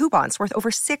digital coupons worth over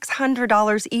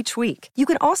 $600 each week. You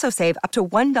can also save up to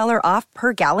 $1 off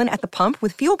per gallon at the pump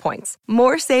with fuel points.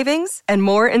 More savings and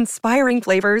more inspiring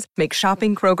flavors make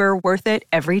shopping Kroger worth it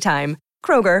every time.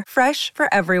 Kroger, fresh for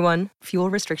everyone. Fuel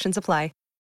restrictions apply.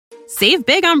 Save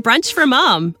big on brunch for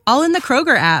mom, all in the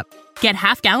Kroger app. Get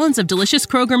half gallons of delicious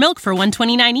Kroger milk for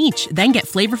 $1.29 each. Then get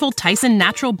flavorful Tyson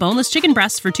natural boneless chicken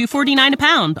breasts for $2.49 a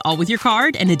pound, all with your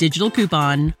card and a digital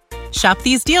coupon. Shop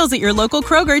these deals at your local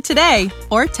Kroger today,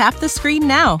 or tap the screen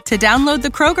now to download the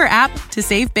Kroger app to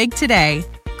save big today.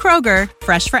 Kroger,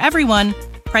 fresh for everyone.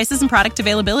 Prices and product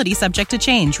availability subject to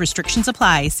change. Restrictions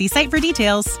apply. See site for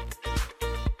details.